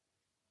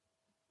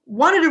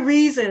 One of the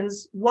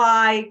reasons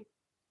why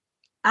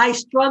I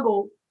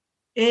struggled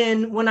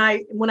when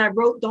I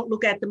wrote Don't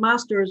Look at the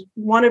Monsters,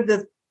 one of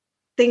the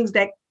things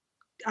that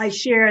I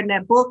share in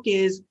that book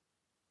is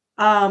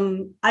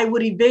I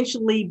would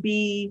eventually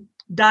be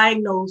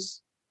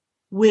diagnosed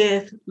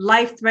with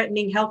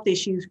life-threatening health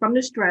issues from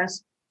the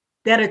stress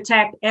that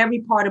attacked every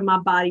part of my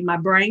body, my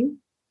brain,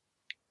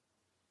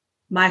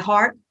 my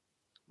heart,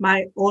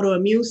 my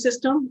autoimmune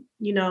system.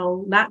 You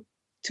know, not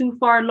too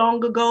far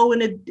long ago in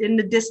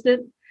the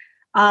distance,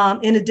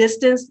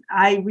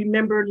 I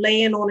remember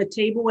laying on a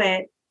table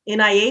at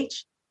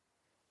NIH,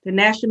 the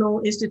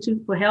National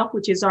Institute for Health,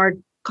 which is our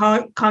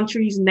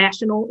country's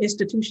national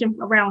institution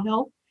around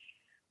health,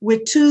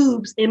 with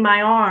tubes in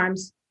my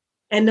arms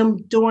and them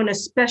doing a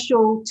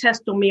special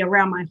test on me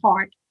around my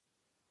heart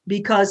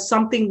because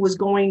something was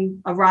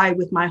going awry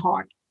with my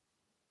heart.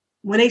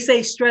 When they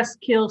say stress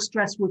kills,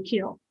 stress will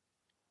kill.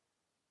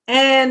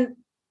 And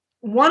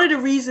one of the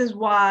reasons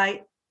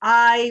why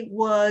I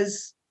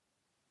was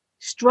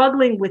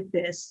struggling with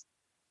this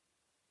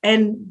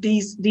and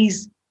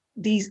these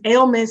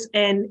ailments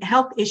and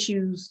health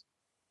issues,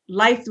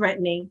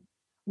 life-threatening,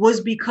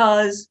 was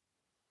because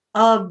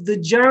of the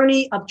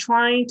journey of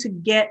trying to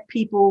get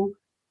people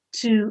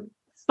to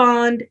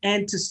fund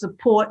and to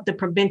support the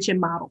prevention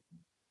model.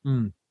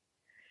 Mm.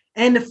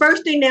 And the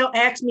first thing they'll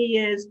ask me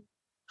is,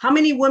 how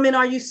many women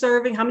are you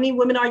serving? How many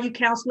women are you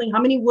counseling?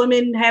 How many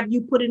women have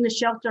you put in the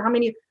shelter? How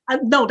many?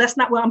 No, that's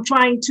not what I'm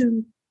trying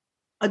to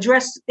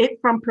address it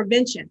from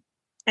prevention.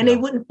 And they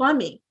wouldn't fund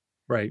me.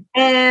 Right.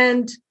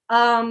 And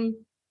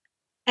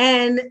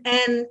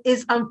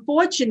it's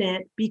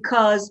unfortunate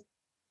because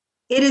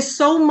it is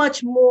so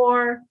much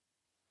more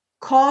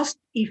cost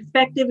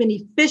effective and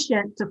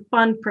efficient to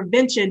fund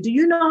prevention. Do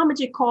you know how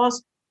much it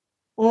costs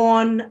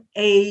on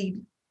a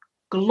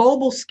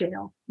global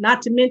scale,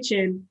 not to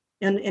mention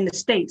in the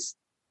States?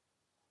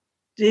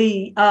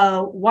 The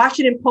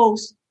Washington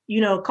Post,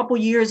 a couple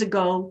years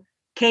ago,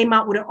 came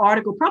out with an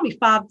article, probably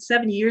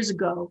 5-7 years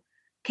ago,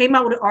 came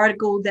out with an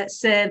article that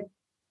said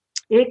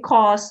it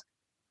costs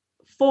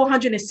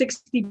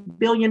 $460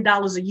 billion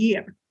a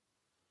year.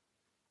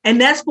 And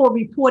that's for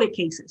reported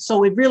cases.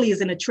 So it really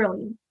isn't $1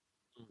 trillion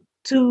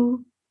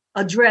to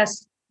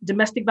address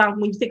domestic violence.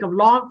 When you think of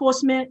law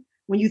enforcement,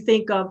 when you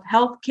think of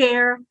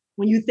healthcare,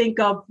 when you think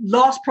of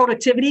lost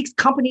productivity,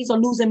 companies are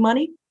losing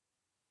money,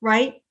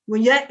 right?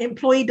 When that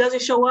employee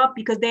doesn't show up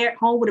because they're at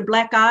home with a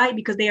black eye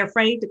because they're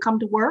afraid to come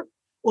to work,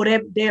 or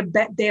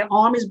their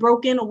arm is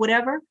broken or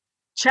whatever,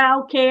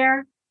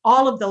 childcare,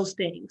 all of those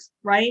things,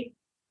 right?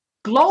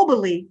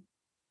 Globally,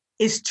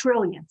 is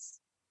trillions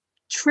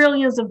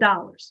of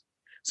dollars.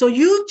 So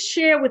you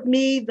share with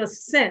me the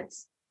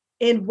sense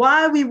in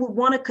why we would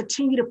want to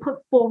continue to put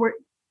forward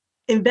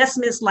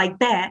investments like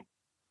that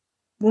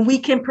when we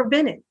can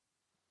prevent it.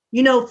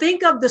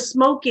 Think of the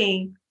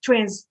smoking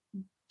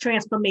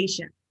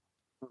transformation.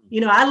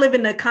 I live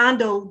in a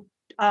condo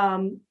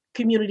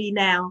community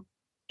now,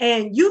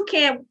 and you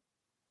can't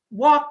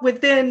walk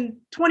within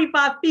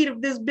 25 feet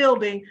of this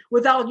building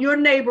without your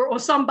neighbor or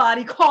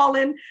somebody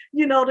calling,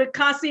 the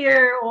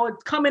concierge or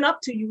coming up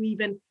to you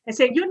even and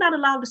saying, you're not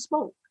allowed to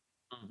smoke,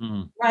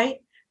 right?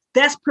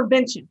 That's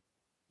prevention.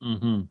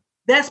 Mm-hmm.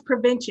 That's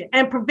prevention.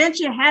 And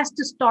prevention has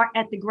to start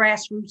at the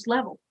grassroots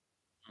level.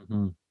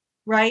 Mm-hmm.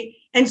 Right.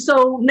 And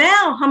so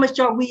now how much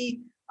are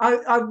we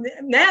are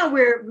now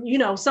we're,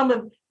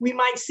 we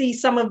might see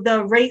some of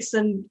the rates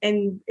and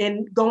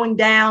going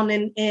down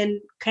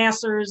in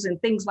cancers and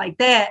things like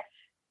that.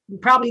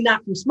 Probably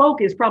not from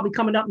smoking. It's probably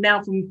coming up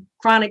now from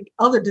chronic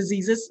other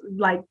diseases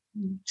like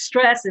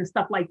stress and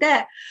stuff like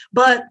that.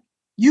 But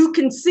you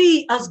can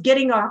see us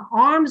getting our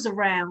arms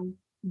around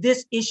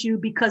this issue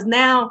because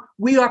now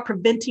we are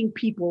preventing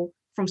people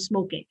from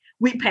smoking.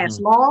 We pass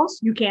laws.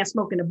 You can't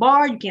smoke in a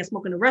bar. You can't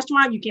smoke in a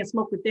restaurant. You can't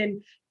smoke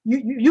within.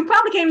 You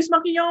probably can't even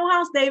smoke in your own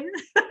house, David.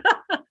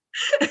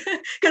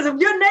 Because if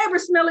your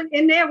neighbor's smelling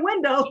in their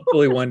window.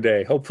 Hopefully one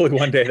day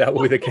that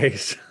will be the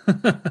case.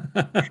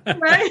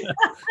 Right.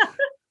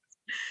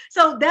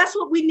 So that's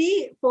what we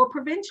need for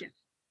prevention.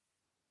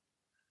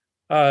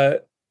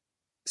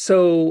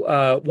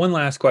 So one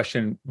last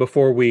question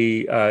before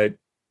we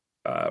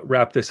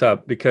wrap this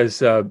up, because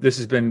this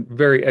has been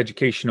very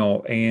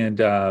educational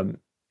and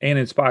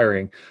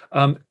inspiring.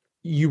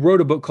 You wrote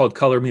a book called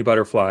Color Me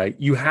Butterfly.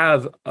 You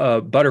have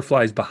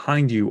butterflies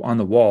behind you on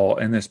the wall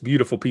and this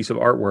beautiful piece of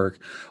artwork.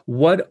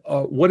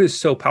 What is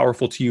so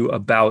powerful to you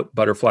about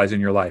butterflies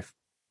in your life?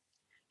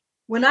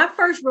 When I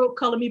first wrote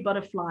Color Me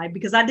Butterfly,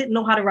 because I didn't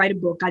know how to write a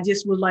book, I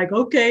just was like,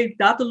 okay,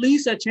 Dr. Lee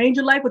said, change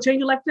your life or change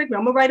your life. I'm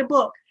going to write a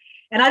book.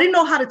 And I didn't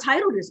know how to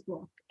title this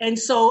book. And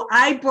so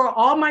I brought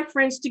all my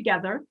friends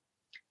together.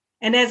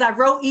 And as I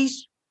wrote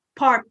each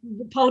part,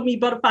 Color Me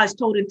Butterfly is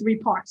told in 3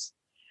 parts.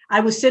 I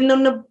would send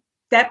them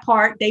that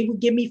part. They would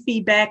give me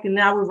feedback and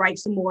then I would write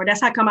some more. That's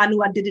how come I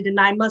knew I did it in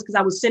 9 months, because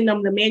I would send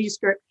them the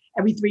manuscript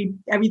every three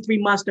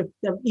months of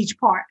each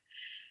part.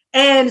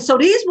 And so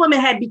these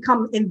women had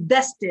become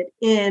invested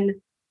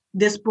in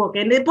this book.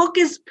 And the book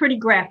is pretty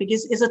graphic.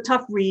 It's a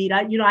tough read.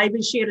 I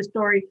even shared a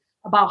story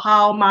about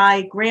how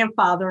my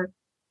grandfather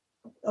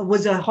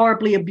was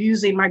horribly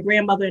abusing my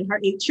grandmother and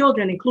her 8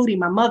 children, including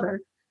my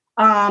mother.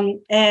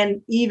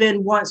 And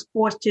even once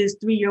forced his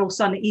 3-year-old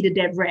son to eat a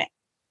dead rat.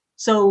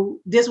 So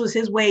this was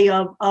his way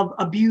of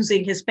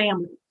abusing his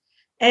family.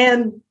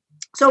 And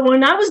so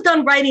when I was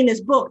done writing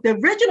this book, the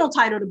original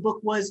title of the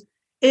book was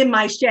In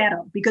My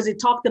Shadow, because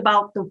it talked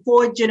about the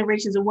 4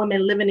 generations of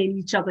women living in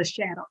each other's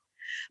shadow.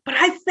 But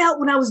I felt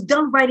when I was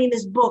done writing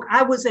this book,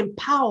 I was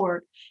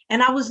empowered,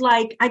 and I was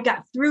like, I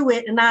got through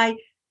it. And I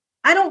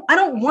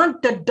don't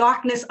want the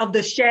darkness of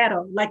the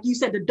shadow. Like you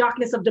said, the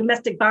darkness of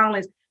domestic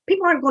violence.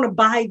 People aren't going to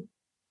buy,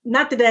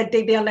 not that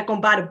they're not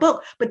going to buy the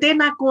book, but they're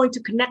not going to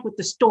connect with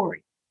the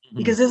story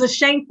because it's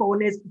shameful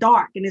and it's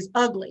dark and it's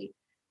ugly.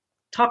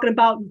 Talking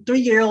about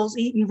 3-year-olds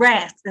eating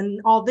rats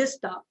and all this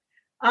stuff.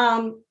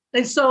 And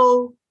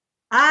so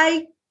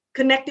I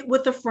connected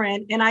with a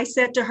friend and I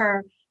said to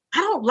her, I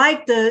don't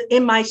like the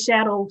In My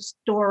Shadow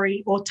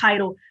story or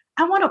title.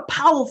 I want a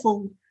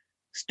powerful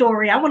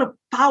story. I want a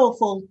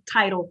powerful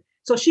title.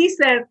 So she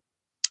said,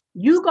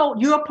 you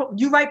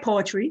write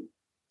poetry.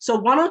 So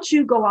why don't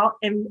you go out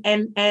and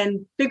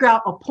figure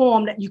out a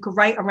poem that you could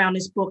write around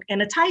this book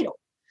and a title?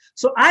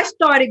 So I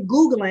started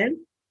Googling,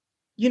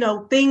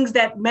 things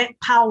that meant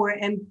power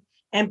and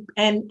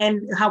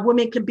how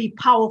women can be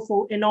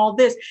powerful in all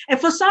this. And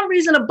for some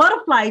reason, a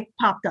butterfly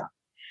popped up.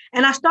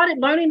 And I started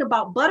learning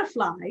about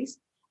butterflies,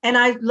 and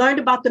I learned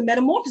about the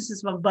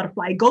metamorphosis of a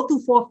butterfly. Go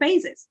through 4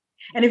 phases.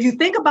 And if you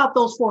think about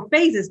those 4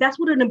 phases, that's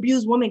what an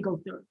abused woman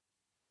goes through.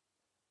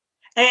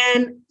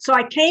 And so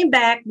I came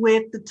back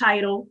with the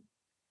title,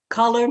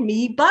 Color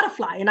Me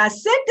Butterfly. And I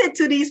sent it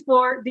to these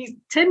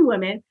 10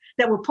 women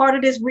that were part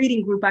of this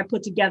reading group I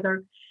put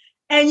together.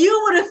 And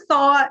you would have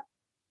thought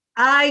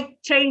I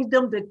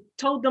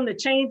told them to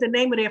change the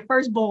name of their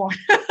firstborn.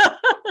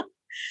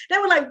 They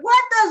were like,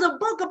 what does a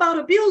book about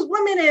abused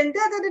women and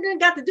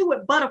got to do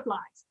with butterflies?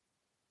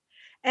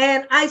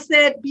 And I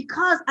said,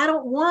 because I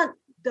don't want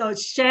the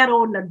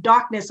shadow and the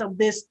darkness of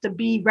this to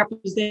be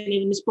represented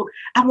in this book.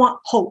 I want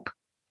hope.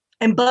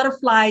 And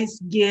butterflies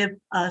give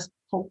us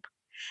hope.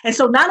 And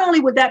so not only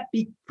would that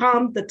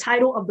become the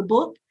title of the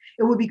book,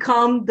 it would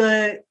become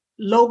the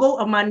logo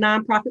of my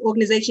nonprofit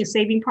organization,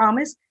 Saving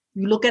Promise.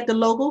 You look at the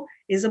logo,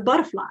 is a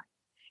butterfly.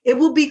 It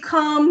will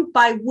become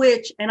by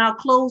which, and I'll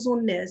close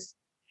on this,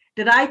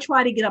 that I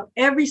try to get up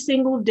every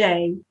single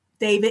day,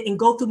 David, and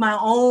go through my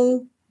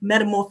own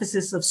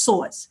metamorphosis of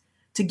sorts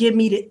to give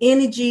me the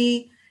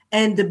energy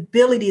and the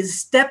ability to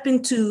step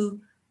into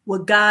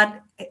what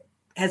God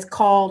has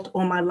called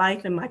on my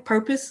life and my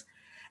purpose,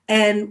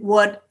 and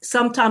what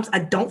sometimes I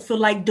don't feel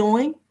like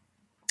doing,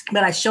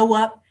 but I show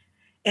up,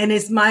 and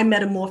it's my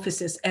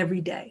metamorphosis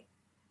every day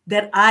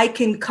that I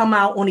can come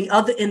out on the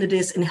other end of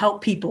this and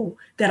help people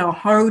that are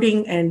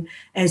hurting and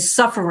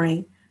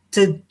suffering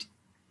to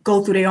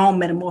go through their own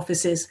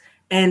metamorphosis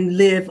and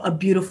live a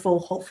beautiful,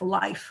 hopeful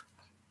life.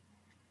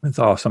 That's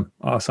awesome.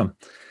 Awesome.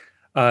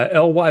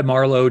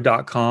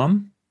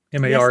 lymarlow.com,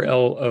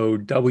 MARLOW,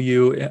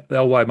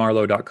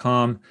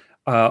 lymarlow.com.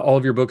 All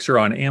of your books are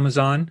on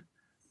Amazon,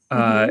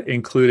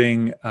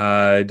 including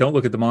Don't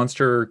Look at the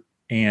Monster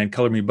and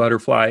Color Me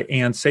Butterfly,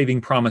 and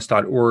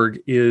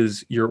savingpromise.org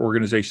is your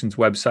organization's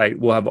website.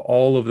 We'll have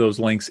all of those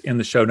links in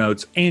the show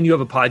notes. And you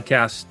have a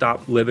podcast,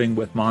 Stop Living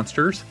with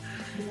Monsters.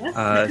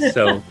 Yes.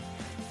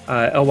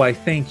 LY,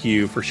 thank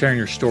you for sharing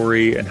your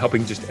story and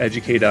helping just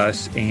educate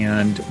us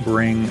and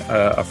bring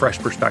a fresh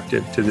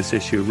perspective to this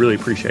issue. Really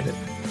appreciate it.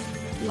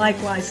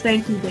 Likewise.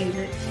 Thank you,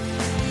 David.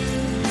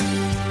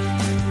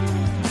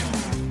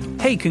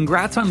 Hey,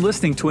 congrats on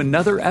listening to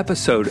another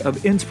episode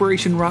of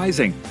Inspiration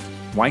Rising.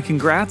 Why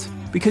congrats?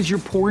 Because you're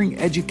pouring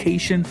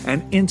education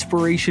and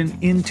inspiration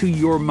into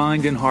your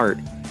mind and heart.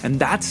 And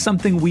that's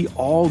something we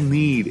all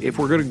need if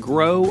we're going to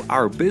grow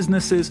our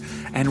businesses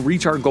and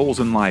reach our goals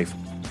in life.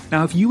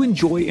 Now, if you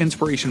enjoy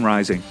Inspiration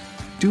Rising,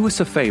 do us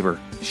a favor,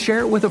 share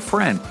it with a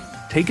friend.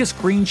 Take a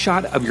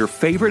screenshot of your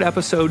favorite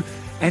episode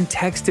and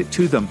text it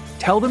to them.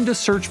 Tell them to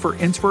search for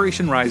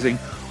Inspiration Rising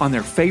on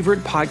their favorite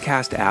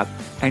podcast app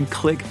and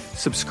click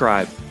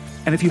subscribe.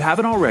 And if you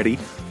haven't already,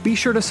 be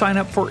sure to sign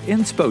up for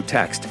Inspo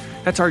Text.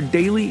 That's our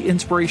daily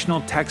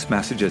inspirational text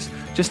messages.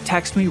 Just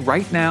text me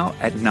right now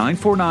at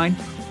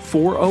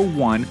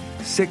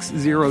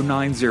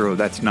 949-401-6090.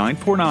 That's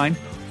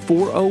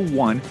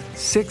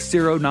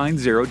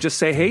 949-401-6090. Just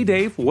say, hey,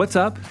 Dave, what's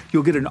up?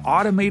 You'll get an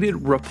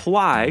automated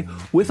reply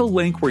with a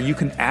link where you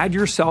can add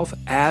yourself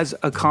as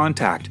a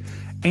contact.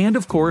 And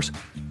of course,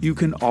 you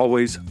can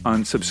always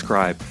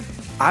unsubscribe.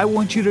 I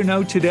want you to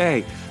know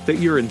today that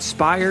you're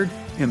inspired,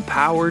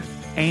 empowered,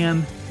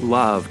 and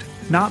loved.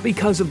 Not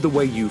because of the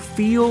way you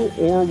feel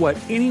or what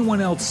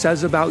anyone else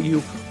says about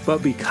you,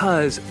 but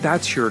because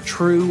that's your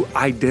true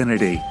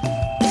identity.